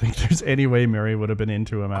 I don't think there's any way Mary would have been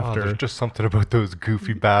into him Oh, after. there's just something about those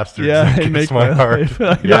goofy bastards yeah, that it gets makes my heart.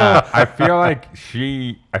 Yeah, I feel like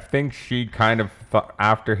I think she kind of thought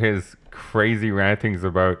after his crazy rantings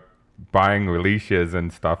about buying leashes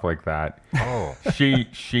and stuff like that. Oh.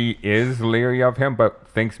 She is leery of him, but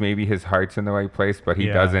thinks maybe his heart's in the right place, but he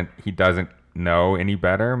Yeah. doesn't know any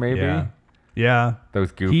better. Maybe Yeah.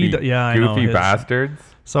 those goofy I know, goofy his- bastards.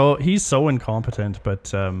 So he's so incompetent,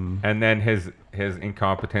 but And then his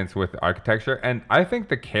incompetence with architecture, and I think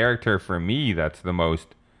the character for me that's the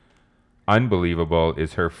most unbelievable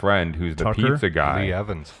is her friend, who's the Tucker? pizza guy. Lee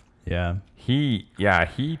Evans. yeah. He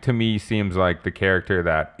to me seems like the character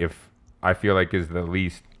that if I feel like is the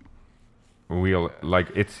least real,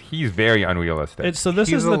 like he's very unrealistic. This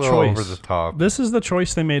He's is a the little choice. over the top. This is the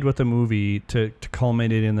choice they made with the movie to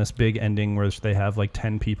culminate in this big ending where they have like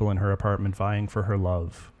 10 people in her apartment vying for her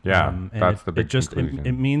love. Yeah, and that's the big it just conclusion.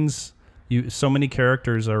 it means so many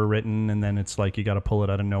characters are written, and then it's like you got to pull it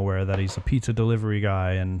out of nowhere that he's a pizza delivery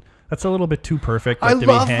guy, and that's a little bit too perfect. Like, I to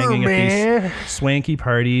love be her, hanging man. at these swanky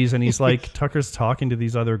parties, and he's like Tucker's talking to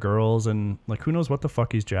these other girls, and like who knows what the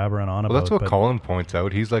fuck he's jabbering on about. Well, that's what but- Colin points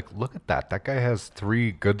out. He's like, look at that. That guy has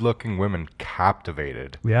 3 good-looking women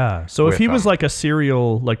captivated. Yeah. So if with he was them. like a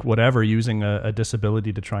serial, like whatever, using a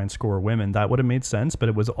disability to try and score women, that would have made sense. But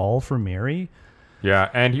it was all for Mary.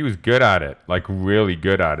 Yeah, and he was good at it, like really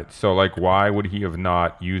good at it. So like, why would he have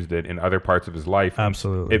not used it in other parts of his life?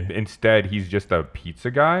 Absolutely. Instead, he's just a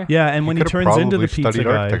pizza guy. Yeah, and when he Could've turns into the probably pizza studied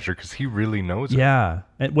guy, architecture because he really knows it. yeah,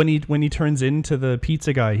 and when he turns into the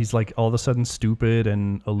pizza guy, he's like all of a sudden stupid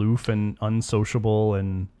and aloof and unsociable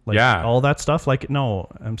and like Yeah. all that stuff. Like, no,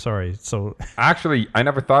 I'm sorry. So Actually, I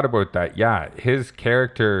never thought about that. Yeah, his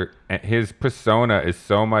character, his persona is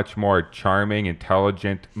so much more charming,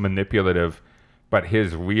 intelligent, manipulative, but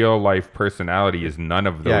his real life personality is none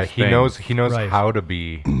of those Yeah, things. he knows Right. how to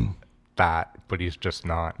be that, but he's just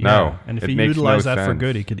not. No, and if it he makes utilized no that for sense.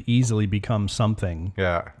 good, he could easily become something.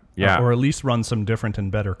 Yeah. Yeah. or at least run some different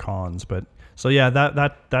and better cons. But so yeah,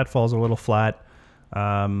 that falls a little flat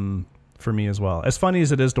for me as well. As funny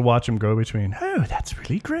as it is to watch him go between, oh, that's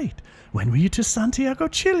really great. When were you to Santiago,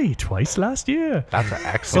 Chile? Twice last year. That's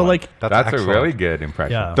excellent. So, like- That's a excellent. really good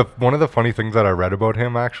impression. Yeah. One of the funny things that I read about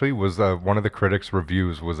him actually was one of the critics'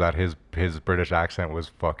 reviews was that his British accent was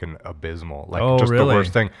fucking abysmal. Like Oh, just really? the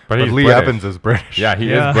worst thing. But But he's Lee British. Evans is British. Yeah, he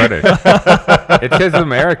Yeah. is British. It's his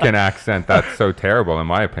American accent that's so terrible, in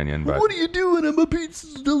my opinion. But What are you doing? I'm a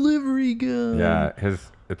pizza delivery guy. yeah,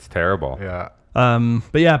 it's terrible. Yeah.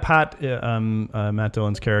 But yeah, Matt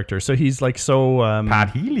Dillon's character. So he's like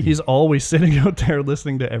Pat Healy. He's always sitting out there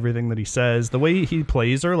listening to everything that he says. The way he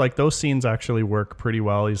plays her, like those scenes actually work pretty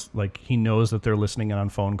well. He's like he knows that they're listening in on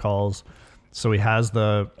phone calls. So he has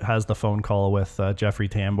the phone call with Jeffrey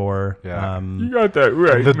Tambor. Yeah. You got that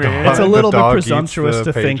right, The man. dog- It's a little the bit dog eats presumptuous the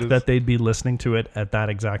to think pages. that they'd be listening to it at that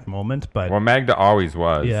exact moment, but Well, Magda always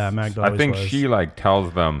was. Yeah, Magda I always think was. she like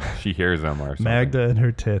tells them she hears them or something. Magda and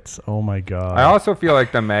her tits. Oh my god. I also feel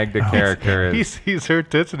like the Magda character He is sees her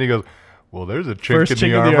tits and he goes, "Well, there's a chink First in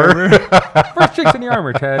chink the in armor." the armor. first chicks in the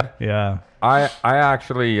armor, Ted. Yeah. I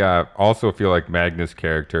actually also feel like Magda's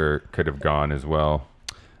character could have gone as well.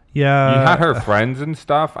 Yeah. You had her friends and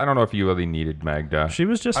stuff. I don't know if you really needed Magda. She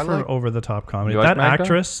was just I for like- over the top comedy. You like That Magda?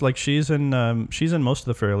 actress, like she's in most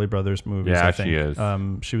of the Farrelly Brothers movies. Yeah, I she think.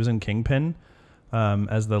 is. She was in Kingpin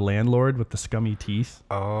as the landlord with the scummy teeth.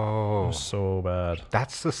 Oh, So bad.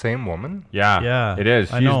 that's the same woman. Yeah, Yeah, it is.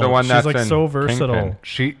 She's I know. the one She's, that's like, in so versatile.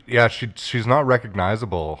 Kingpin. She's not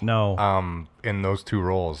recognizable. No. In those two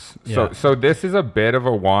roles. Yeah. So this is a bit of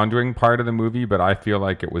a wandering part of the movie, but I feel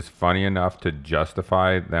like it was funny enough to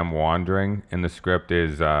justify them wandering. In the script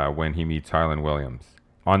is when he meets Harlan Williams.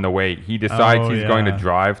 On the way, he decides Oh, he's going to yeah.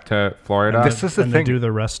 drive to Florida. This is the and thing. They do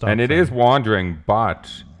the rest stop. and it thing. is wandering,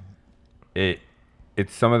 but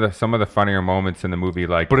it's some of the funnier moments in the movie,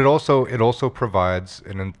 like But it also provides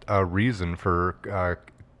a reason for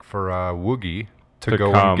Woogie to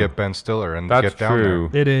go come. and get Ben Stiller and that's get down true.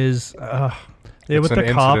 It is. Yeah, It's with an the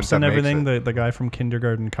incident cops that and makes everything. it. The guy from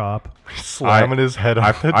Kindergarten Cop. there, slamming his head on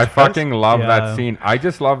the I desk. fucking love Yeah. that scene. I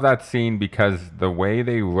just love that scene because the way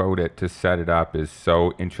they wrote it to set it up is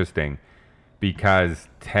so interesting. Because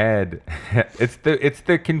Ted, it's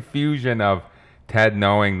the confusion of Ted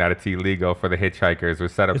knowing that it's illegal for the hitchhikers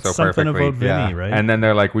was set up It's so something perfectly. about Vinny, Yeah. right? And then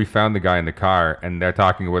they're like, we found the guy in the car, and they're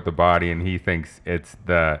talking about the body, and he thinks it's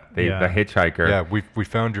the Yeah. Oh, hitchhiker. Yeah, we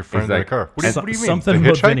found your friend in like- the car. What do you mean? Something the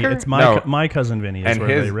about Vinny. hitchhiker? It's No. my cousin Vinny. Is and where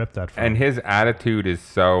his they ripped that from. and his attitude is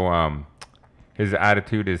so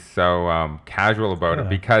casual about Yeah. it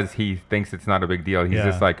because he thinks it's not a big deal. He's Yeah.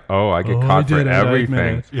 just like, oh, I get Oh, I caught for did it, I everything.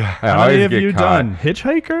 admit it. Yeah. I How always many have get you caught. done?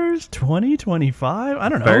 Hitchhikers? 20, 25? I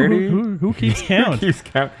don't know. 30? Who keeps count? He's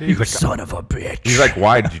count. He's like, Son of a bitch. he's like,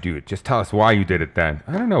 why did you do it? Just tell us why you did it then.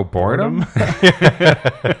 I don't know, boredom.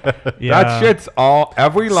 Yeah. That shit's all.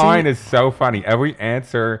 Every line is so funny. Every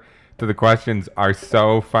answer to the questions are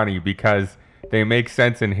so funny because they make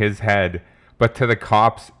sense in his head. But to the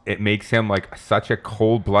cops, it makes him like such a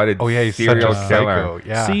cold-blooded Oh yeah, he's serial such a killer. psycho.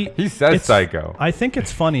 Yeah. See, He says it's- psycho. I think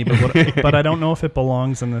it's funny, but I don't know if it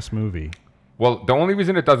belongs in this movie. Well, the only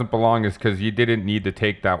reason it doesn't belong is because you didn't need to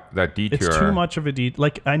take that detour. It's too much of a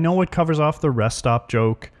like I know it covers off the rest stop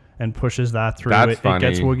joke and pushes that through. That's It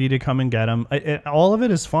gets funny. Woogie to come and get him. All of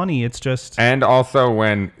it is funny. It's just And also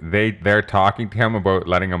when they're talking to him about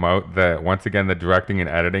letting him out, once again the directing and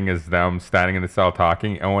editing is them standing in the cell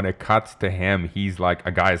talking, and when it cuts to him, he's like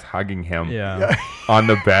a guy's hugging him yeah. on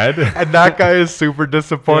the bed. And that guy is super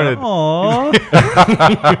disappointed. Aw.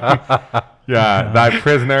 Yeah, that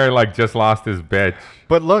prisoner like just lost his bitch.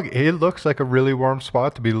 But look, it looks like a really warm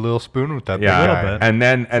spot to be Lil Spoon with that Yeah, big little guy. bit. and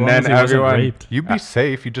then As long as he wasn't everyone raped. You'd be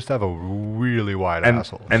safe. You just have a really wide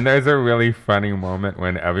asshole. and there's a really funny moment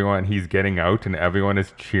when he's getting out and everyone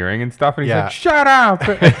is cheering and stuff, and he's Yeah. like, "Shut up!"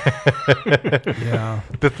 Yeah.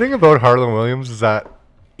 The thing about Harlan Williams is that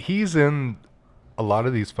he's in a lot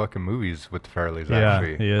of these fucking movies with the Farrellys. Yeah,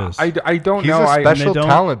 Actually, he is. I don't he's know. a special don't-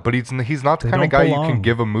 talent, but he's not the they kind of don't guy you belong. can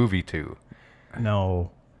give a movie to.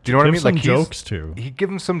 No. Do you know what I Give mean? some Like jokes too. He give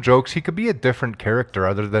him some jokes. He could be a different character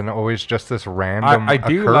other than always just this random. I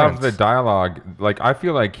do occurrence. love the dialogue. Like, I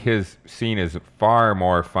feel like his scene is far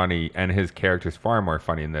more funny, and his character's far more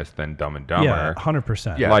funny in this than Dumb and Dumber. Yeah,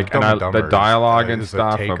 100%. Yeah. Like, Dumb and and Dumber the is- dialogue and is a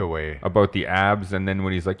stuff takeaway. about the abs, and then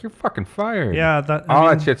when he's like, "You're fucking fired." Yeah, that- I all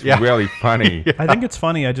mean- that shit's Yeah. really funny. I think it's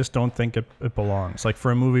funny. I just don't think it belongs. Like for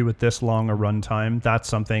a movie with this long a runtime, that's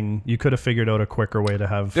something you could have figured out a quicker way to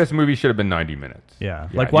have. This movie should have been 90 minutes. Yeah.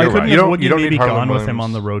 Like why you're couldn't right. You have don't- Woogie you don't need maybe Harlan gone with him Williams.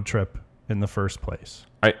 on the road trip in the first place?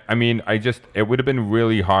 I mean, it would have been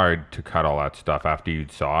really hard to cut all that stuff after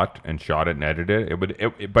you'd saw it and shot it and edited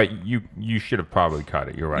it. But you should have probably cut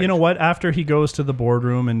it. You're right. You know what? After he goes to the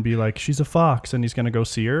boardroom and be like, "She's a fox," and he's gonna go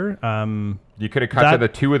see her. you could have cut that- to the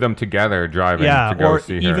two of them together driving Yeah, to go or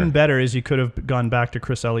see her. even better is you could have gone back to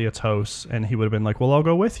Chris Elliott's house and he would have been like, "Well, I'll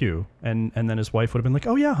go with you," and then his wife would have been like,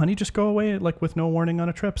 "Oh yeah, honey, just go away like with no warning on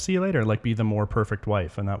a trip. See you later." Like be the more perfect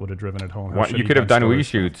wife, and that would have driven it home. How What, you shitty could have Ben done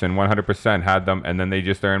Stiller's reshoots and 100% had them, and then they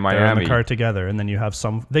just are in They're Miami. in the car together, and then you have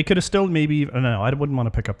some. They could have still maybe. No, I wouldn't want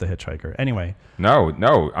to pick up the hitchhiker. Anyway,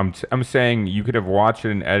 No, I'm saying you could have watched it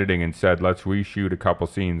in editing and said, let's reshoot a couple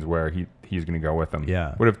scenes where he's going to go with them.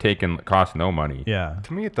 Yeah. Would have cost no money. yeah,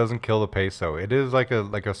 To me, it doesn't kill the pace though. It is like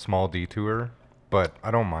a small detour. but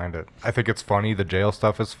I don't mind it. I think it's funny. The jail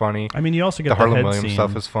stuff is funny. I mean, you also get The the Harlan head Williams scene.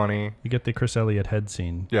 stuff is funny. You get the Chris Elliott head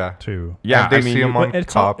scene. Yeah. Too. Yeah, And they I mean, see him on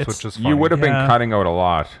it's all- Cops, it's- which is funny. you would have Yeah. been cutting out a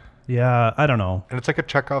lot. Yeah, I don't know. And it's like a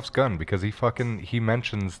Chekhov's gun because he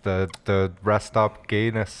mentions the rest stop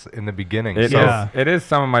gayness in the beginning. It is. Yeah. It is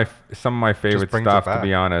some of my favorite brings it stuff, to back.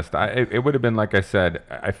 be honest. It would have been, like I said,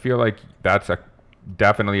 I feel like that's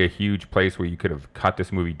definitely a huge place where you could have cut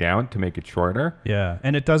this movie down to make it shorter. Yeah,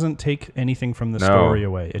 and it doesn't take anything from the No, story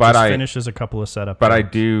away. It but just I- finishes a couple of setup. But I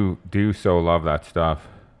points. do so love that stuff.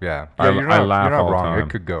 Yeah. I you're not, laugh you're not all the wrong. time. It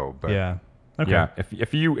could go, but Yeah. Okay. Yeah,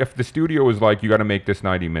 if the studio was like, you got to make this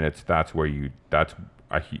 90 minutes, that's where you'd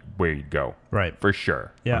go. Right. For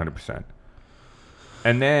sure. Yeah. 100%.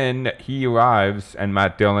 And then he arrives and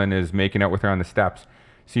Matt Dillon is making out with her on the steps.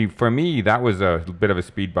 See, for me, that was a bit of a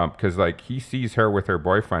speed bump because, like, he sees her with her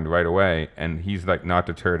boyfriend right away and he's, like, not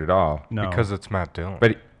deterred at all. No. because it's Matt Dillon.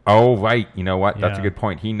 But, oh, right. You know what? That's a Yeah. good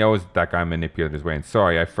point. He knows that guy manipulated his way. And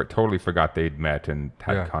sorry, I totally forgot they'd met and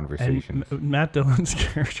had Yeah. conversations. And Matt Dillon's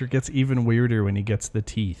character gets even weirder when he gets the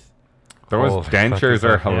teeth. Those Oh, dentures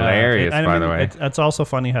are fuck, hilarious, And by I the mean, way. It's also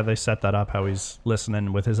funny how they set that up, how he's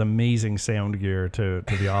listening with his amazing sound gear to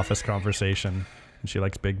the office conversation. And she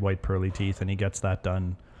likes big white pearly teeth, and he gets that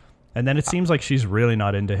done. And then it seems like she's really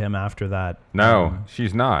not into him after that. No,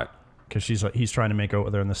 she's not. Because he's trying to make out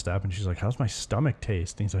with her on the step, and she's like, "How's my stomach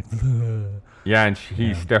taste?" And he's like, "Ugh." Yeah, and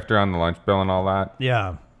he stiffed her on the lunch bill and all that.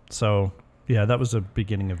 "Yeah." So yeah, that was the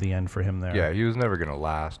beginning of the end for him there. Yeah, he was never gonna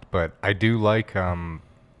last. But I do like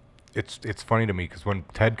it's funny to me because when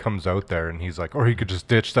Ted comes out there and he's like, or he could just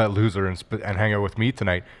ditch that loser and hang out with me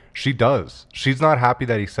tonight. She does. She's not happy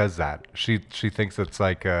that he says that. She thinks it's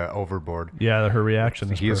like overboard. Yeah, her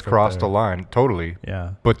reaction is He has perfect crossed there. a line totally.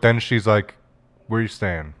 Yeah. But then she's like, "Where are you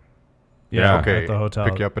staying?" Yeah, okay, at the hotel.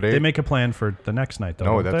 pick you up at They 8? make a plan for the next night, though.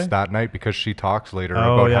 No, don't that's they? that night because she talks later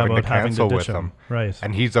Oh, about yeah, having to about having to cancel ditch with him. him. Right.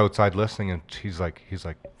 And he's outside listening, and he's like,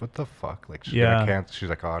 "What the fuck?" Like, she's Yeah. gonna cancel. She's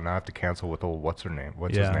like, "Oh, now I have to cancel with old what's her name?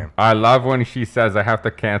 What's his Yeah. name?" I love when she says, I have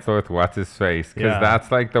to cancel with what's his face. Because Yeah. that's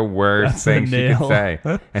like the worst That's the thing she could nail. say.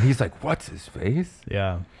 And he's like, what's his face?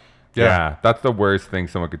 Yeah. Yeah. That's the worst thing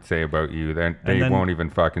someone could say about you. They then- won't even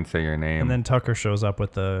fucking say your name. And then Tucker shows up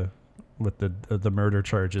with the murder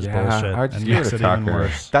charges Yeah, bullshit how'd you and do makes to it even Tucker?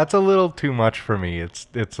 worse. That's a little too much for me. It's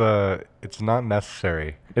not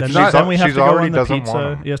necessary. Then, It's not- then we have she's to go already on the doesn't pizza.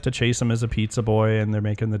 want him. He has to chase him as a pizza boy, and they're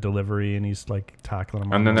making the delivery, and he's like tackling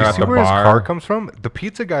him. And on then the they're You at see the where his bar. car comes from? The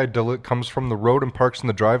pizza guy comes from the road and parks in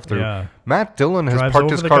the drive-through. Yeah. Matt Dillon has Drives parked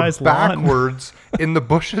over his the car guy's lawn. backwards in the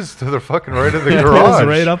bushes to the fucking right of the It garage. goes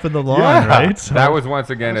right up in the lawn, Yeah. right? So that was once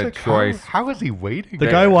I again was a like, choice. How is he waiting? the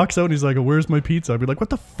there? guy walks out and he's like, "Where's my pizza?" I'd be like, "What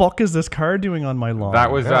the fuck is this car doing on my lawn?"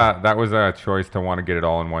 That was a choice to want to get it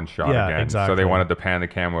all in one shot Yeah, again. So exactly. they wanted to pan the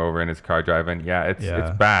camera over in his car driving. Yeah,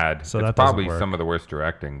 it's bad. So it's that doesn't probably work. some of the worst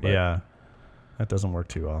directing. But yeah, that doesn't work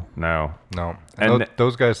too well. No. No. And And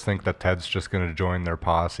those guys think that Ted's just going to join their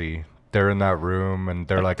posse. They're in that room and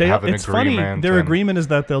they're like They- have an it's agreement. funny. Their and- agreement is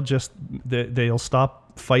that they'll stop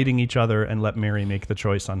fighting each other and let Mary make the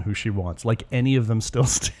choice on who she wants. Like any of them still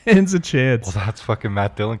stands a chance. Well, that's fucking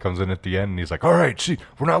Matt Dillon comes in at the end and he's like, "All right,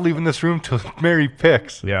 we're not leaving this room till Mary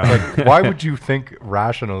picks." Yeah. Like, why would you think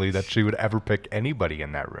rationally that she would ever pick anybody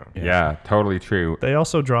in that room? Yeah, totally true. They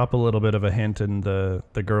also drop a little bit of a hint in the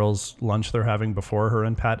girls' lunch they're having before her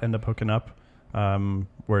and Pat end up hooking up,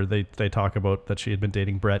 where they talk about that she had been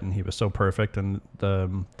dating Brett and he was so perfect, and the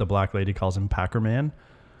black lady calls him Packerman.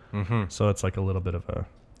 Mm-hmm. So it's like a little bit of a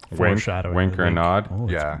foreshadowing. wink or a nod. Oh,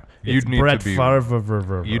 Yeah. it's You'd need Brett to be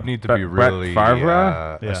Favre. You'd need to Brett be really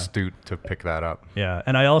Favre? Yeah. astute to pick that up. Yeah,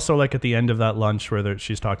 and I also like at the end of that lunch where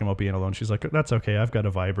she's talking about being alone. She's like, "That's okay, I've got a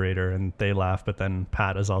vibrator," and they laugh. But then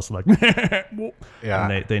Pat is also like, Yeah.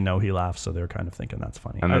 and they know he laughs, so they're kind of thinking that's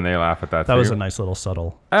funny. And then they laugh at that. that too. was a nice little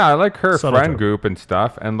subtle. Yeah, I like her Subtle friend joke. group and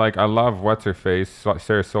stuff, and like I love what's her face,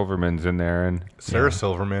 Sarah Silverman's in there, and Sarah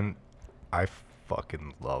Silverman, I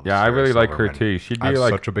fucking love. Yeah, I Sarah really like her Silverman. too. She'd be I have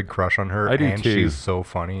like- such a big crush on her, I do and too. she's so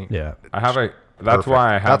funny. Yeah, I have a. That's Perfect. why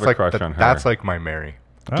I have That's a like, crush on her. That's like my Mary.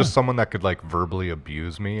 Oh. Just someone that could like verbally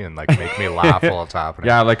abuse me and like make me laugh while it's happening.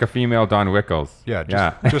 yeah, like a female Don Wickles. Yeah,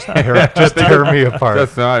 yeah. just tear me apart.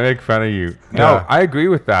 Just not make fun of you. No, Yeah. I agree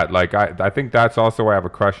with that. Like, I think that's also why I have a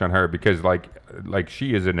crush on her because, like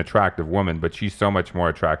she is an attractive woman, but she's so much more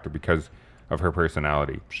attractive because of her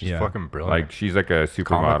personality. She's Yeah. fucking brilliant. Like she's like a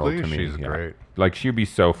supermodel Comically, to me. she's yeah. great. Like she'd be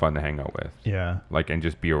so fun to hang out with. Yeah. Like and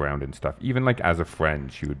just be around and stuff. Even like as a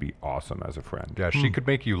friend, she would be awesome as a friend. Yeah, she could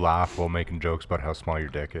make you laugh while making jokes about how small your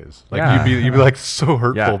dick is. Like Yeah. you'd be like so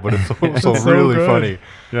hurtful, Yeah. but it's so It's so really good. funny.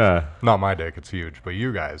 Yeah. Not my dick, it's huge, but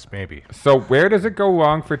you guys maybe. So where does it go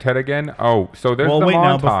wrong for Ted again? Oh, so there's the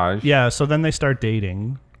now. montage. Yeah. So then they start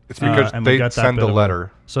dating. It's because and we they got that send bit a of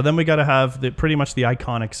letter. So then we got to have pretty much the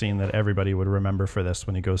iconic scene that everybody would remember for this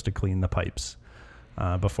when he goes to clean the pipes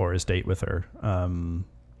before his date with her.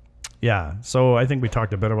 Yeah. So I think we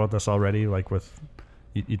talked a bit about this already, like with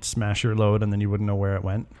you'd smash your load and then you wouldn't know where it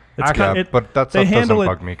went. Yeah, but that they stuff handle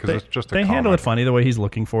doesn't it- bug me because they- it's just a They handle it comic. funny the way he's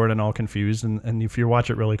looking for it and all confused. And if you watch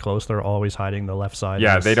it really close, they're always hiding the left side.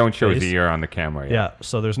 Yeah, of they his don't show his face. ear on the camera. Yeah,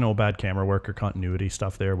 so there's no bad camera work or continuity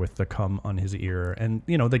stuff there with the cum on his ear. And,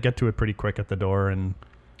 you know, they get to it pretty quick at the door. And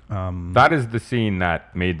That is the scene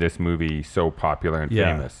that made this movie so popular and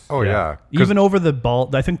Yeah. famous. Oh yeah. 'Cause even over the ball,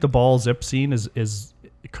 I think the ball zip scene is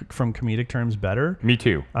from comedic terms better. Me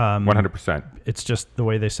too. 100%. It's just the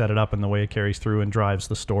way they set it up and the way it carries through and drives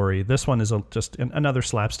the story. This one is just another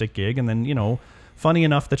slapstick gig. And then, you know, funny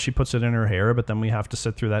enough that she puts it in her hair, but then we have to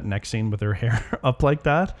sit through that next scene with her hair up like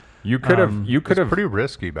that. You could have. You could it's have. pretty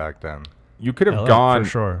risky back then. You could have Yeah, gone. for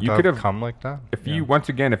sure. You To could have. come like that. If you once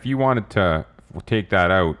again, if you wanted to take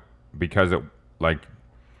that out because it like,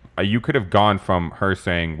 you could have gone from her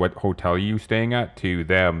saying what hotel are you staying at to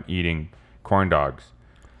them eating corn dogs,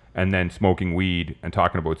 and then smoking weed and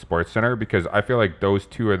talking about Sports Center, because I feel like those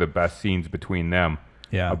two are the best scenes between them.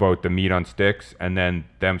 Yeah. About the meat on sticks and then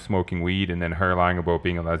them smoking weed and then her lying about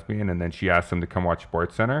being a lesbian and then she asked him to come watch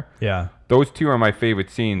Sports Center. Yeah. Those two are my favorite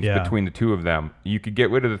scenes Yeah. between the two of them. You could get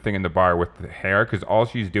rid of the thing in the bar with the hair because all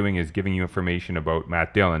she's doing is giving you information about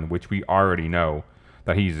Matt Dillon, which we already know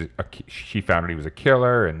that she found out he was a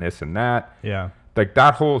killer and this and that. Yeah. Like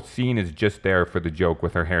that whole scene is just there for the joke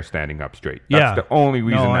with her hair standing up straight. That's Yeah. the only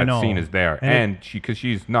reason No, I that know. scene is there. And And because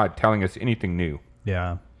she's not telling us anything new.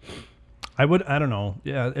 Yeah. I don't know.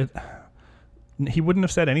 Yeah. He wouldn't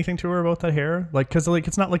have said anything to her about that hair. Like, cause like,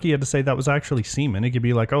 it's not like he had to say that was actually semen. It could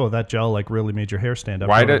be like, oh, that gel like really made your hair stand up.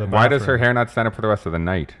 Why Go to the does her bathroom. hair not stand up for the rest of the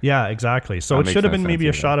night? Yeah, exactly. So That it makes should have no been sense maybe a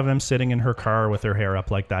either. shot of him sitting in her car with her hair up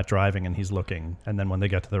like that, driving, and he's looking. And then when they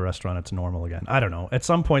get to the restaurant, it's normal again. I don't know. At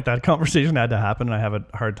some point, that conversation had to happen, and I have a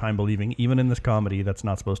hard time believing, even in this comedy that's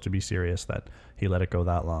not supposed to be serious, that he let it go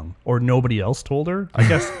that long. Or nobody else told her. I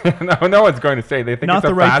guess no one's going to say. They think not it's a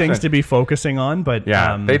the right fashion. things to be focusing on, but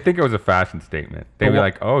Yeah, they think it was a fashion statement. They'd but be wha-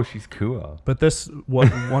 like, "Oh, she's cool." But this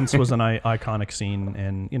once was an iconic scene,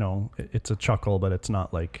 and you know, it's a chuckle, but it's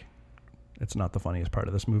not the funniest part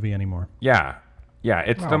of this movie anymore. Yeah,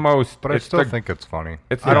 it's No, the most. But I it's still the- think it's funny.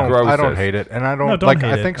 it's I the don't grossest. hate it, and I don't No, don't like.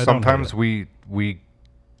 hate I it. think I don't hate sometimes it. we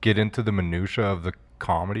get into the minutia of the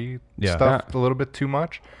comedy Yeah. stuff Yeah. a little bit too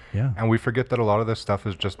much, Yeah. and we forget that a lot of this stuff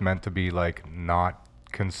is just meant to be like not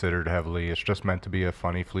considered heavily. It's just meant to be a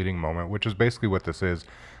funny, fleeting moment, which is basically what this is.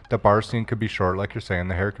 The bar scene could be short, like you're saying.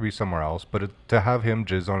 The hair could be somewhere else, but to have him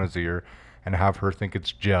jizz on his ear and have her think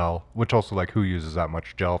it's gel, which also like who uses that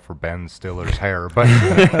much gel for Ben Stiller's hair, but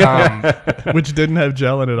Which didn't have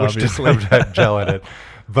gel in it, which just obviously. had gel in it.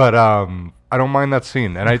 But I don't mind that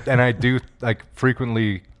scene, and I do like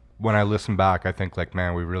frequently when I listen back, I think like,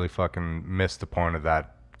 man, we really fucking missed the point of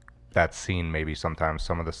that scene. Maybe sometimes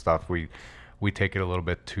some of the stuff we take it a little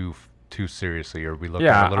bit too seriously, or we look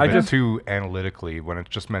Yeah, at it a little I bit just- too analytically when it's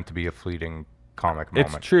just meant to be a fleeting comic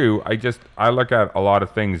moment. It's true. I look at a lot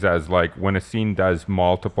of things as like when a scene does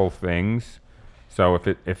multiple things. So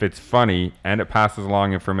if it's funny and it passes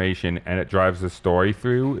along information and it drives the story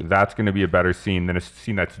through, that's going to be a better scene than a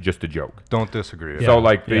scene that's just a joke. Don't disagree. Yeah. So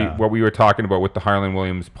like yeah. what we were talking about with the Harlan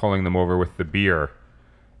Williams pulling them over with the beer,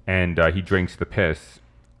 and he drinks the piss.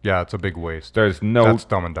 Yeah, it's a big waste. There's no. That's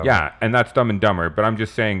Dumb and Dumber. Yeah, and that's Dumb and Dumber. But I'm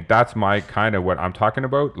just saying that's my kind of what I'm talking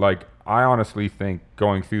about. Like I honestly think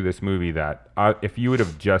going through this movie that if you would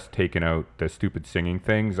have just taken out the stupid singing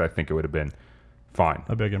things, I think it would have been fine.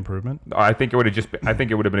 A big improvement. I think it would have just. I think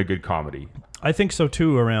it would have been a good comedy. I think so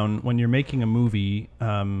too. Around when you're making a movie,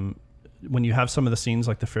 when you have some of the scenes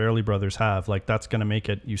like the Farrelly brothers have, like that's going to make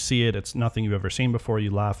it. You see it, it's nothing you've ever seen before.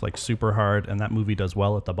 You laugh like super hard, and that movie does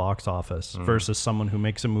well at the box office. Versus someone who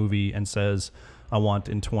makes a movie and says, "I want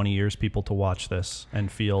in 20 years people to watch this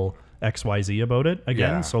and feel XYZ about it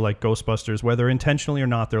again." Yeah. So like Ghostbusters, whether intentionally or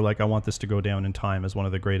not, they're like, "I want this to go down in time as one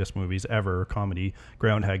of the greatest movies ever." Comedy,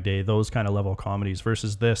 Groundhog Day, those kind of level comedies.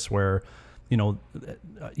 Versus this, where you know,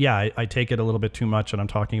 yeah, I take it a little bit too much, and I'm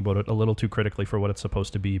talking about it a little too critically for what it's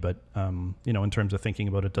supposed to be. But you know, in terms of thinking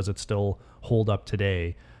about it, does it still hold up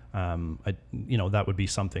today? that would be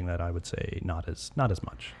something that I would say not as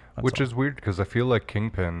much. Which is weird because I feel like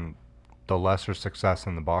Kingpin, the lesser success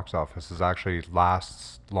in the box office, is actually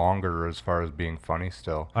lasts longer as far as being funny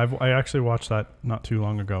still. I actually watched that not too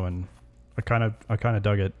long ago, and I kind of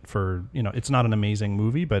dug it for, it's not an amazing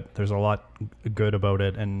movie, but there's a lot good about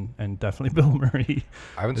it, and definitely Bill Murray.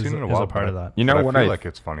 I haven't seen it in a while. Is a part of that. You know what I feel like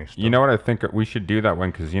it's funny still. You know what I think we should do that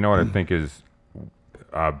one, because you know what I think is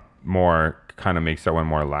more kind of makes that one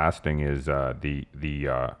more lasting is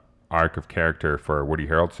the arc of character for Woody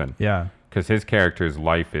Harrelson. Yeah. Because his character's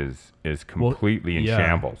life is completely in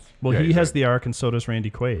shambles. Well, he has the arc, and so does Randy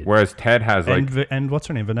Quaid. Whereas Ted has and what's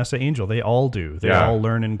her name, Vanessa Angel. They all do. They all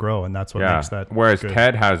learn and grow, and that's what makes that. Whereas good.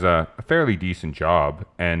 Ted has a fairly decent job,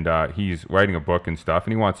 and he's writing a book and stuff,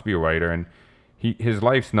 and he wants to be a writer, and his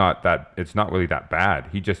life's not that. It's not really that bad.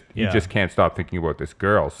 He just can't stop thinking about this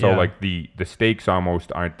girl. So like the stakes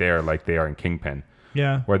almost aren't there like they are in Kingpin.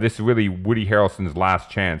 Yeah. Where this is really Woody Harrelson's last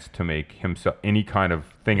chance to make himself any kind of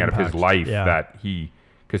thing out of his life that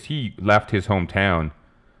because he left his hometown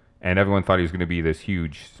and everyone thought he was going to be this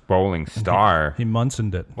huge bowling star. He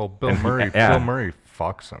Munsoned it. Well, Bill Murray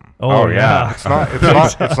fucks him. Oh yeah. It's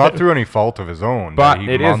not through any fault of his own. But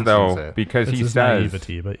it is though, because it's he his says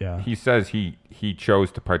naivety, but yeah. He says he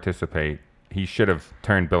chose to participate. He should have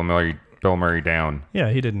turned Bill Murray down.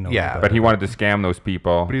 Yeah, he didn't know. Yeah, but he wanted to scam those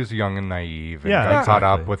people. But he was young and naive, and Yeah, got caught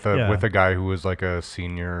exactly. up with a guy who was like a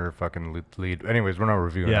senior fucking lead. Anyways, we're not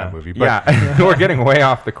reviewing Yeah. that movie. But We're getting way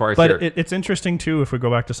off the course here. But it's interesting too, if we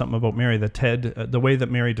go back to something about Mary, that Ted, the way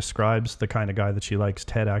that Mary describes the kind of guy that she likes,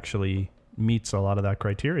 Ted actually meets a lot of that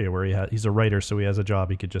criteria, where he's a writer, so he has a job,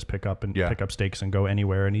 he could just pick up stakes and go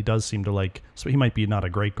anywhere, and he does seem to like, so he might be not a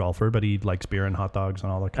great golfer, but he likes beer and hot dogs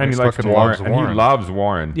and all that kind and of he stuff. likes Warren, and he loves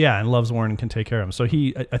Warren. Yeah, and loves Warren and can take care of him. So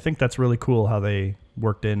I think that's really cool how they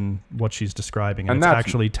worked in what she's describing, and it's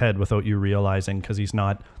actually Ted without you realizing, because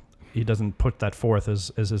he doesn't put that forth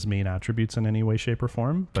as his main attributes in any way, shape, or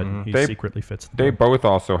form, but he secretly fits them. They both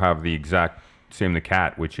also have the exact same the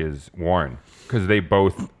cat, which is Warren, because they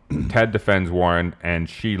both Ted defends Warren and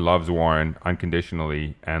she loves Warren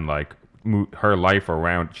unconditionally, and like her life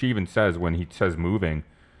around. She even says when he says moving,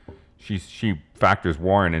 she factors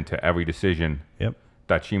Warren into every decision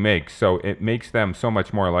that she makes. So it makes them so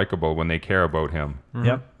much more likable when they care about him. Mm-hmm.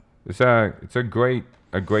 Yep, it's a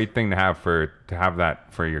great thing to have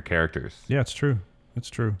that for your characters. Yeah, it's true. It's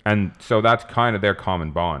true. And so that's kind of their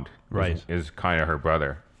common bond. Right. Is kind of her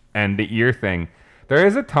brother. And the ear thing. There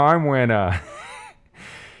is a time when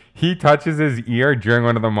he touches his ear during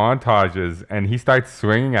one of the montages, and he starts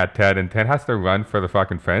swinging at Ted, and Ted has to run for the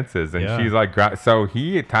fucking fences, and she's like, so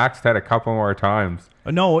he attacks Ted a couple more times.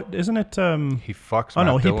 No, isn't it? He fucks. Oh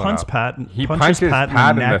no, Matt he Dillon punts up. Pat. He punches Pat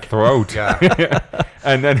in the throat.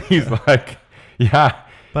 And then he's like,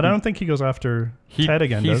 But I don't think he goes after Ted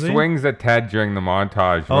again, does he? He swings at Ted during the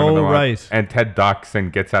montage. Right. And Ted ducks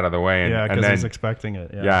and gets out of the way. And, because he's expecting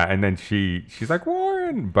it. Yeah, and then she's like,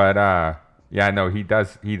 Warren. But he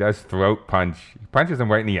does throat punch. He punches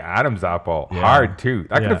him right in the Adam's apple. Hard, too.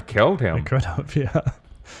 That could have killed him. It could have, yeah.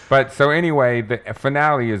 But so anyway, the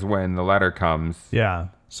finale is when the letter comes. Yeah,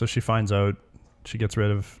 so she finds out. She gets rid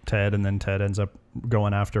of Ted, and then Ted ends up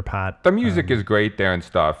going after Pat. The music is great there and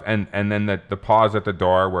stuff. And then the pause at the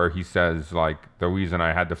door where he says, like, the reason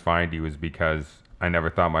I had to find you is because I never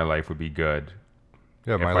thought my life would be good.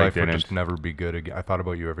 Yeah, my life would just never be good again. I thought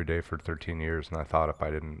about you every day for 13 years, and I thought if I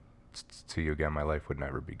didn't see you again, my life would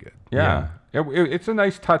never be good. Yeah. It's a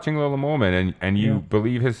nice, touching little moment, and you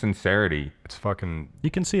believe his sincerity. It's fucking You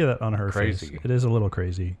can see that on her crazy. face. It is a little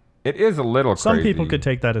crazy. It is a little Some crazy. people could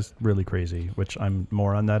take that as really crazy, which I'm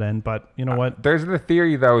more on that end. But you know what? There's the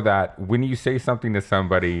theory, though, that when you say something to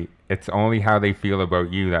somebody, it's only how they feel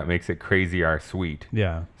about you that makes it crazy or sweet.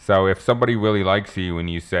 Yeah. So if somebody really likes you and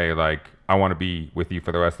you say, like, I want to be with you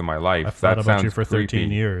for the rest of my life, I've thought that about sounds you for 13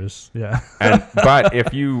 creepy. years. Yeah. But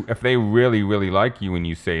if they really, really like you when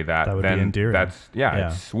you say that would then be endearing. that's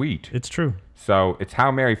it's sweet. It's true. So it's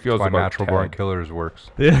how Mary feels why about Natural Ted. Born Killers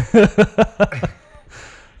works.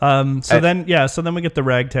 So then we get the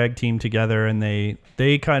ragtag team together, and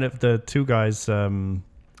they kind of, the two guys,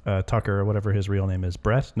 Tucker or whatever his real name is,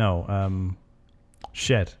 Brett? No,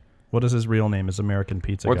 shit. What is his real name? His American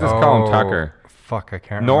Pizza What's guy. this call him Tucker? Fuck, I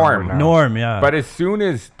can't Norm. remember now. Norm, yeah. But as soon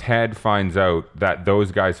as Ted finds out that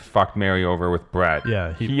those guys fucked Mary over with Brett,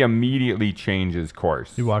 he immediately changes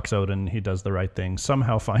course. He walks out and he does the right thing,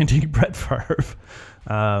 somehow finding Brett Favre.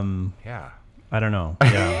 I don't know.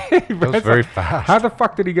 Yeah. That was very fast. How the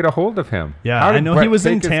fuck did he get a hold of him? Yeah, How did I know Brett he was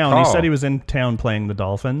in take his town. He call? said he was in town playing the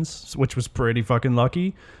Dolphins, which was pretty fucking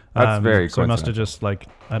lucky. That's very So he must have coincidental. just like,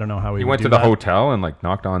 I don't know how He would went do to the that. hotel and like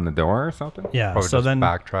knocked on the door or something. Yeah. Or So just then,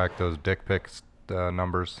 backtrack those dick pics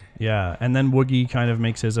numbers. yeah, and then Woogie kind of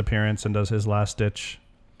makes his appearance and does his last ditch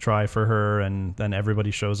try for her, and then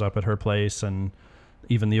everybody shows up at her place, and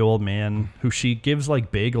even the old man who she gives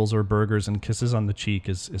like bagels or burgers and kisses on the cheek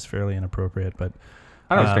is fairly inappropriate, but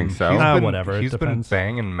I don't think so. whatever. He's It been depends.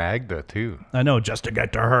 banging Magda too. I know, just to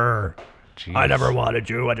get to her. Jeez. I never wanted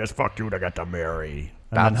you. I just fucked you to get to Mary.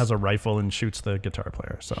 And then That's- has a rifle and shoots the guitar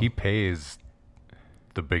player. So He pays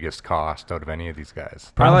the biggest cost out of any of these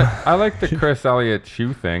guys. I like the Chris Elliott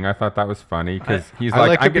shoe thing. I thought that was funny because he's I like,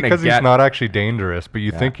 like I'm it gonna because get. he's not actually dangerous, but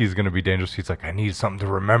you think he's gonna be dangerous. He's like, I need something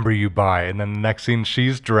to remember you by, and then the next scene,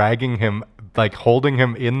 she's dragging him, like holding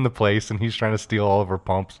him in the place, and he's trying to steal all of her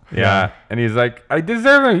pumps. Yeah, and he's like, I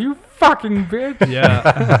deserve it, you fucking bitch.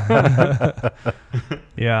 yeah,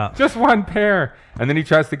 yeah, Just one pair. And then he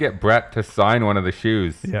tries to get Brett to sign one of the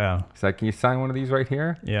shoes. yeah, He's like, can you sign one of these right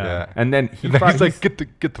here? yeah. And then And then he's like, get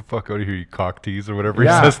the fuck out of here, you cock tease, or whatever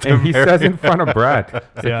yeah, he says to and him. he says in front of Brett,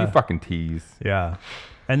 he's Yeah. like, you fucking tease. Yeah.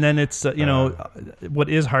 And then it's, what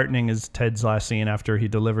is heartening is Ted's last scene after he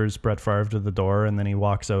delivers Brett Favre to the door, and then he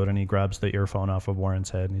walks out and he grabs the earphone off of Warren's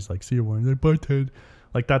head and he's like, see you, Warren. Like, bye, Ted.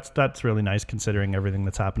 Like, that's really nice considering everything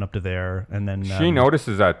that's happened up to there. And then She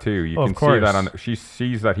notices that too. You Oh, can of see that course. she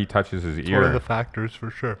sees that he touches his It's one of ear. the factors for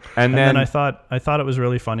sure. And And then, then I thought it was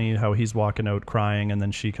really funny how he's walking out crying, and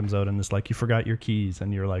then she comes out and is like, you forgot your keys.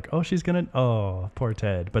 And you're like, oh, she's going to, oh, poor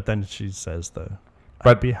Ted. But then she says I'd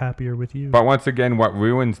But- be happier with you. but once again, what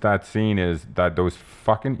ruins that scene is that those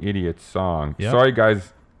fucking idiots song. Yep. Sorry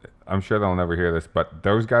guys, I'm sure they'll never hear this, but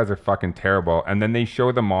those guys are fucking terrible. And then they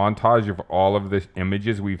show the montage of all of the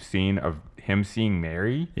images we've seen of him seeing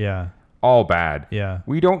Mary. yeah. All bad. Yeah.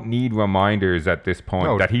 We don't need reminders at this point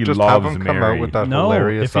No, that he just loves have him come Mary. out with that No,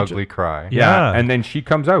 hilarious if he ugly cry. Yeah. And then she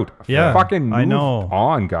comes out. Yeah, Fucking move I know.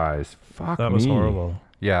 on, guys. Fuck That was me. horrible.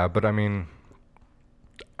 Yeah, but I mean,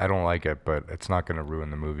 I don't like it, but it's not going to ruin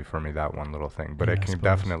the movie for me, that one little thing. But Yeah, it I can suppose.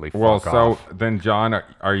 definitely fuck Well, so off. then, John,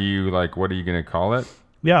 are you like, what are you going to call it?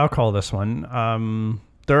 Yeah, I'll call this one.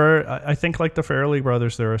 I think like the Farrelly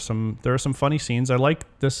brothers, there are some funny scenes. I like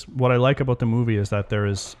this. What I like about the movie is that there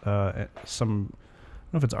is some.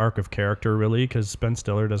 I don't know if it's arc of character really, because Ben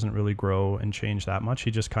Stiller doesn't really grow and change that much.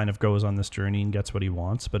 He just kind of goes on this journey and gets what he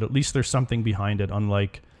wants. But at least there's something behind it,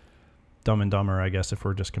 unlike Dumb and Dumber, I guess, if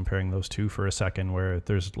we're just comparing those two for a second, where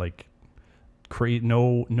there's like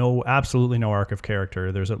absolutely no arc of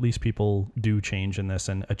character. There's at least people do change in this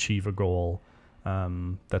and achieve a goal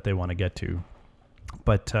that they want to get to.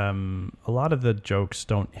 But a lot of the jokes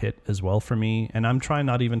don't hit as well for me, and I'm trying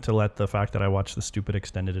not even to let the fact that I watched the stupid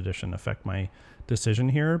extended edition affect my decision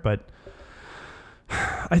here. But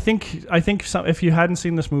I think if you hadn't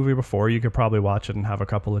seen this movie before, you could probably watch it and have a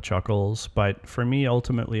couple of chuckles. But for me,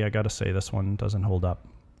 ultimately, I got to say this one doesn't hold up.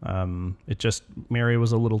 Mary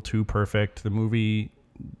was a little too perfect. The movie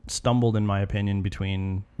stumbled, in my opinion,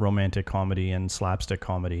 between romantic comedy and slapstick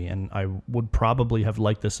comedy, and I would probably have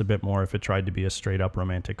liked this a bit more if it tried to be a straight up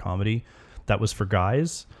romantic comedy that was for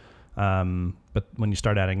guys. But when you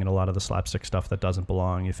start adding in a lot of the slapstick stuff that doesn't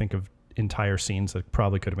belong, you think of entire scenes that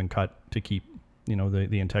probably could have been cut to keep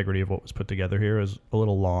the integrity of what was put together here is a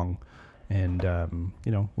little long, and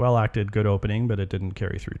well acted, good opening, but it didn't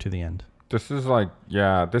carry through to the end. This is like,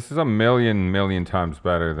 this is a million times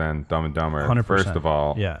better than Dumb and Dumber. 100%. First of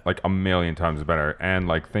all, Yeah. like a million times better. And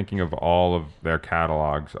like thinking of all of their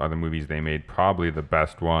catalogs, other movies they made, probably the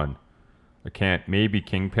best one. Maybe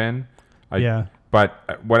Kingpin. Yeah.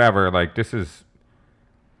 But whatever, like this is,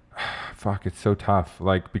 fuck, it's so tough.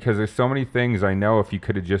 Like, because there's so many things I know if you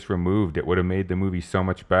could have just removed, it would have made the movie so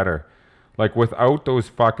much better. Like, without those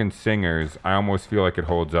fucking singers, I almost feel like it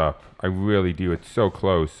holds up. I really do. It's so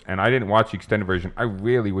close. And I didn't watch the extended version. I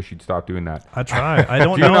really wish you'd stop doing that. I try. I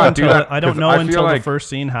don't Do you know not do until that? I don't 'Cause know I feel until like- the first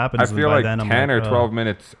scene happens. I and feel by like then I'm 10 or like, 12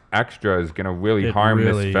 minutes extra is going to really it harm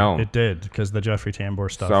really, this film. It did, because the Jeffrey Tambor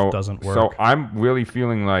stuff doesn't work. So I'm really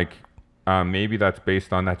feeling like maybe that's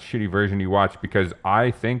based on that shitty version you watched, because I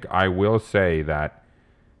think I will say that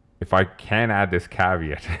if I can add this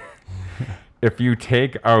caveat, if you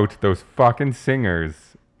take out those fucking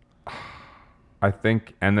singers, I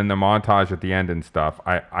think, and then the montage at the end and stuff,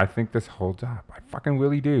 I think this holds up. I fucking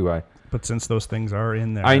really do. But since those things are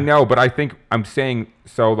in there, I know, but I think I'm saying,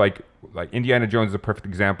 so like Indiana Jones is a perfect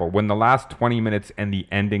example. When the last 20 minutes and the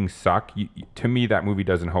ending suck, to me that movie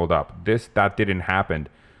doesn't hold up. That didn't happen.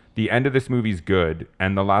 The end of this movie's good,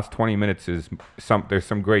 and the last 20 minutes is there's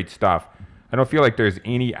some great stuff. I don't feel like there's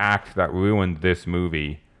any act that ruined this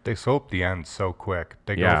movie. They soap the end so quick.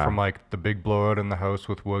 They Yeah. go from like the big blowout in the house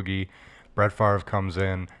with Woogie. Brett Favre comes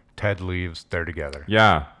in, Ted leaves, they're together.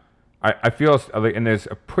 Yeah. I feel, and there's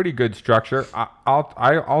a pretty good structure.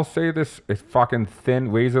 I'll say this, it's fucking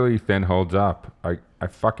thin, razorly thin holds up.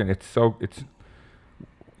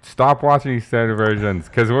 Stop watching these extended versions,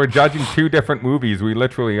 because we're judging two different movies. We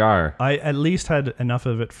literally are. I at least had enough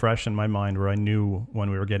of it fresh in my mind where I knew when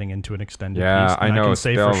we were getting into an extended piece. I know. I can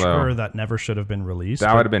say still, for sure that never should have been released.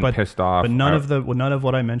 That would have been pissed off. But none of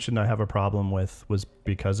what I mentioned I have a problem with was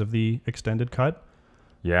because of the extended cut.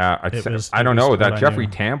 Yeah, I don't know. That Jeffrey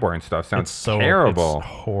Tambor and stuff sounds terrible. It's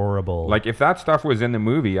horrible. Like, if that stuff was in the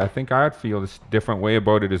movie, I think I'd feel this different way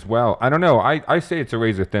about it as well. I don't know. I say it's a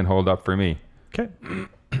razor thin hold up for me. Okay.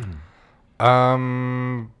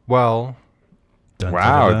 Well.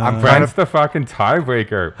 Wow, Brent's the fucking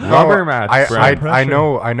tiebreaker. Rubber match. I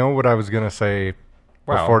know what I was gonna say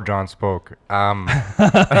before John spoke.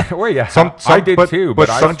 Well, yeah, I did too, but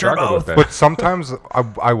I struggled with it. But sometimes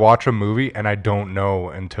I watch a movie and I don't know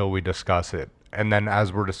until we discuss it. And then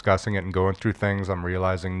as we're discussing it and going through things, I'm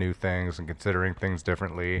realizing new things and considering things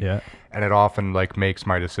differently. Yeah. And it often like makes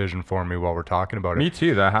my decision for me while we're talking about it. Me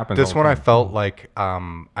too. That happens. This one I felt like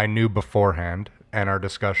I knew beforehand, and our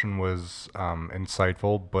discussion was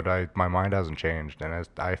insightful, but my mind hasn't changed, and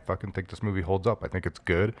I fucking think this movie holds up. I think it's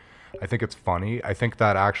good. I think it's funny. I think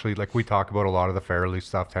that actually, like we talk about, a lot of the Farrelly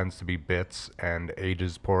stuff tends to be bits and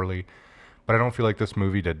ages poorly, but I don't feel like this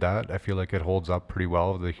movie did that. I feel like it holds up pretty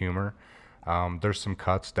well, the humor. There's some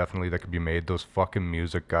cuts definitely that could be made. Those fucking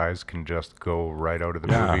music guys can just go right out of the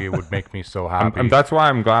movie. It would make me so happy. That's why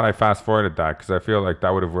I'm glad I fast forwarded that, because I feel like that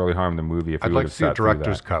would have really harmed the movie if I'd like to see a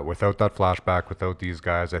director's cut without that flashback, without these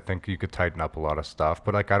guys. I think you could tighten up a lot of stuff.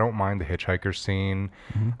 But like, I don't mind the hitchhiker scene.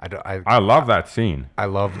 Mm-hmm. I love that scene. I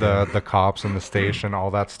love the cops in the station, all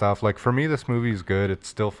that stuff. Like, for me, this movie is good. It's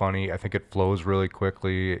still funny. I think it flows really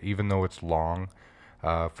quickly, even though it's long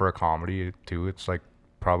for a comedy too. It's like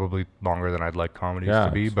probably longer than I'd like comedies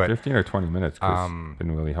to be, but 15 or 20 minutes has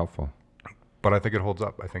been really helpful. But I think it holds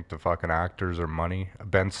up. I think the fucking actors are money.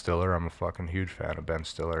 Ben Stiller, I'm a fucking huge fan of Ben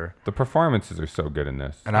Stiller. The performances are so good in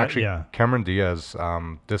this. And actually, Cameron Diaz,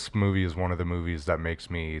 this movie is one of the movies that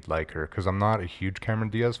makes me like her, because I'm not a huge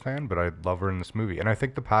Cameron Diaz fan, but I love her in this movie. And I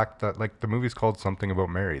think the fact that, like, the movie's called Something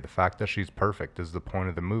About Mary. The fact that she's perfect is the point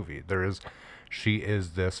of the movie. She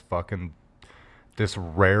is this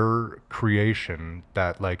rare creation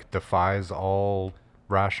that like defies all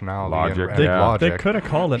rationality and logic. They could have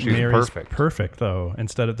called it Mary's perfect though,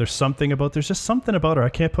 instead of there's just something about her. I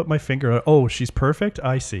can't put my finger on. Oh, she's perfect.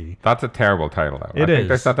 I see. That's a terrible title though. I think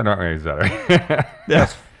there's something about Mary's better.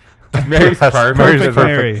 Yes. Mary's perfect.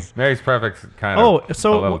 Mary. Mary's perfect kind of. Oh,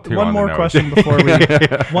 so one more question before we.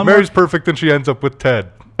 Mary's perfect, and she ends up with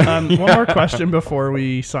Ted. One more question before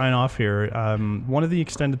we sign off here. One of the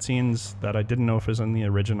extended scenes that I didn't know if was in the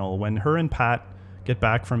original, when her and Pat get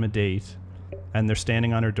back from a date and they're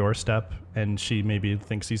standing on her doorstep and she maybe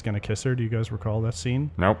thinks he's going to kiss her. Do you guys recall that scene?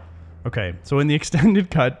 Nope. Okay. So in the extended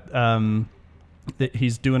cut,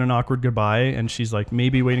 he's doing an awkward goodbye and she's like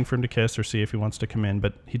maybe waiting for him to kiss or see if he wants to come in,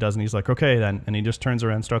 but he doesn't. He's like, okay then. And he just turns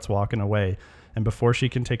around and starts walking away. And before she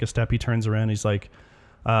can take a step, he turns around. He's like,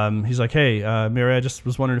 hey, Mary, I just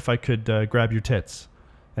was wondering if I could grab your tits.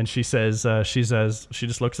 And she says, she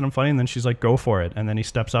just looks at him funny, and then she's like, go for it. And then he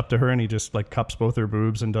steps up to her and he just like cups both her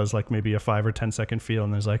boobs and does like maybe a 5 or 10 second feel.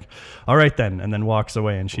 And there's like, all right then. And then walks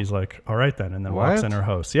away. And she's like, all right then. And then walks in her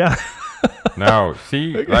house. Yeah. No,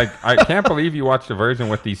 see, like, I can't believe you watched a version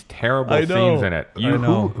with these terrible scenes in it.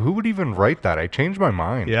 Who would even write that? I changed my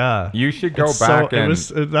mind. Yeah. You should go back and...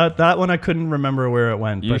 that one I couldn't remember where it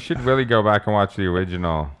went. You should really go back and watch the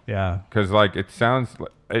original. Yeah. Because, like, it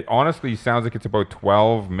honestly sounds like it's about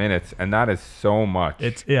 12 minutes, and that is so much.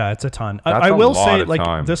 It's a ton. That's I will say, like,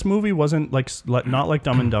 time. This movie wasn't like not like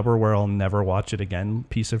Dumb and Dumber, where I'll never watch it again.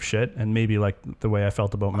 Piece of shit. And maybe like the way I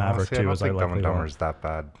felt about Maverick too. I don't think Dumb and Dumber is that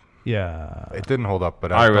bad. Yeah, it didn't hold up,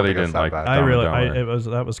 but I really didn't like that.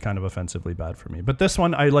 That was kind of offensively bad for me. But this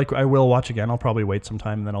one, I will watch again. I'll probably wait some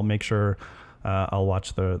time, and then I'll make sure I'll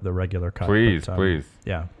watch the regular cut. Please.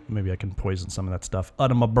 Yeah, maybe I can poison some of that stuff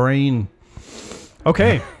out of my brain.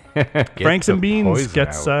 Okay. Franks and Beans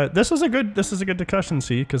gets this is a good discussion,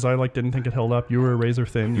 see, because I didn't think it held up. You were razor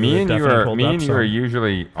thin. Me and you are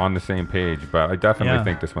usually on the same page, but I definitely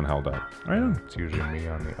think this one held up. Right. It's usually me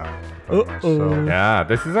on the island. Yeah,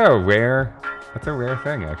 this is a rare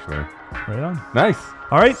thing actually. Right on. Nice.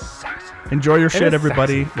 All right. Enjoy your shit,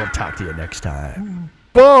 everybody. We'll talk to you next time.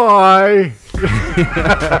 Bye.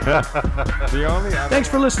 Thanks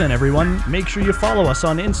for listening, everyone. Make sure you follow us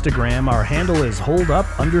on Instagram. Our handle is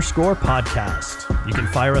holdup_podcast. You can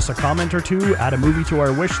fire us a comment or two, add a movie to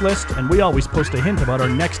our wish list, and we always post a hint about our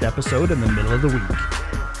next episode in the middle of the week.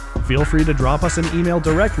 Feel free to drop us an email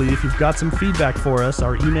directly if you've got some feedback for us.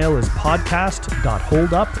 Our email is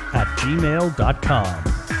podcast.holdup@gmail.com.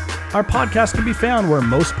 Our podcast can be found where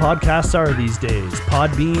most podcasts are these days: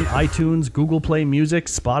 Podbean, iTunes, Google Play Music,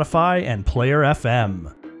 Spotify, and Player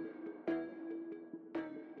FM.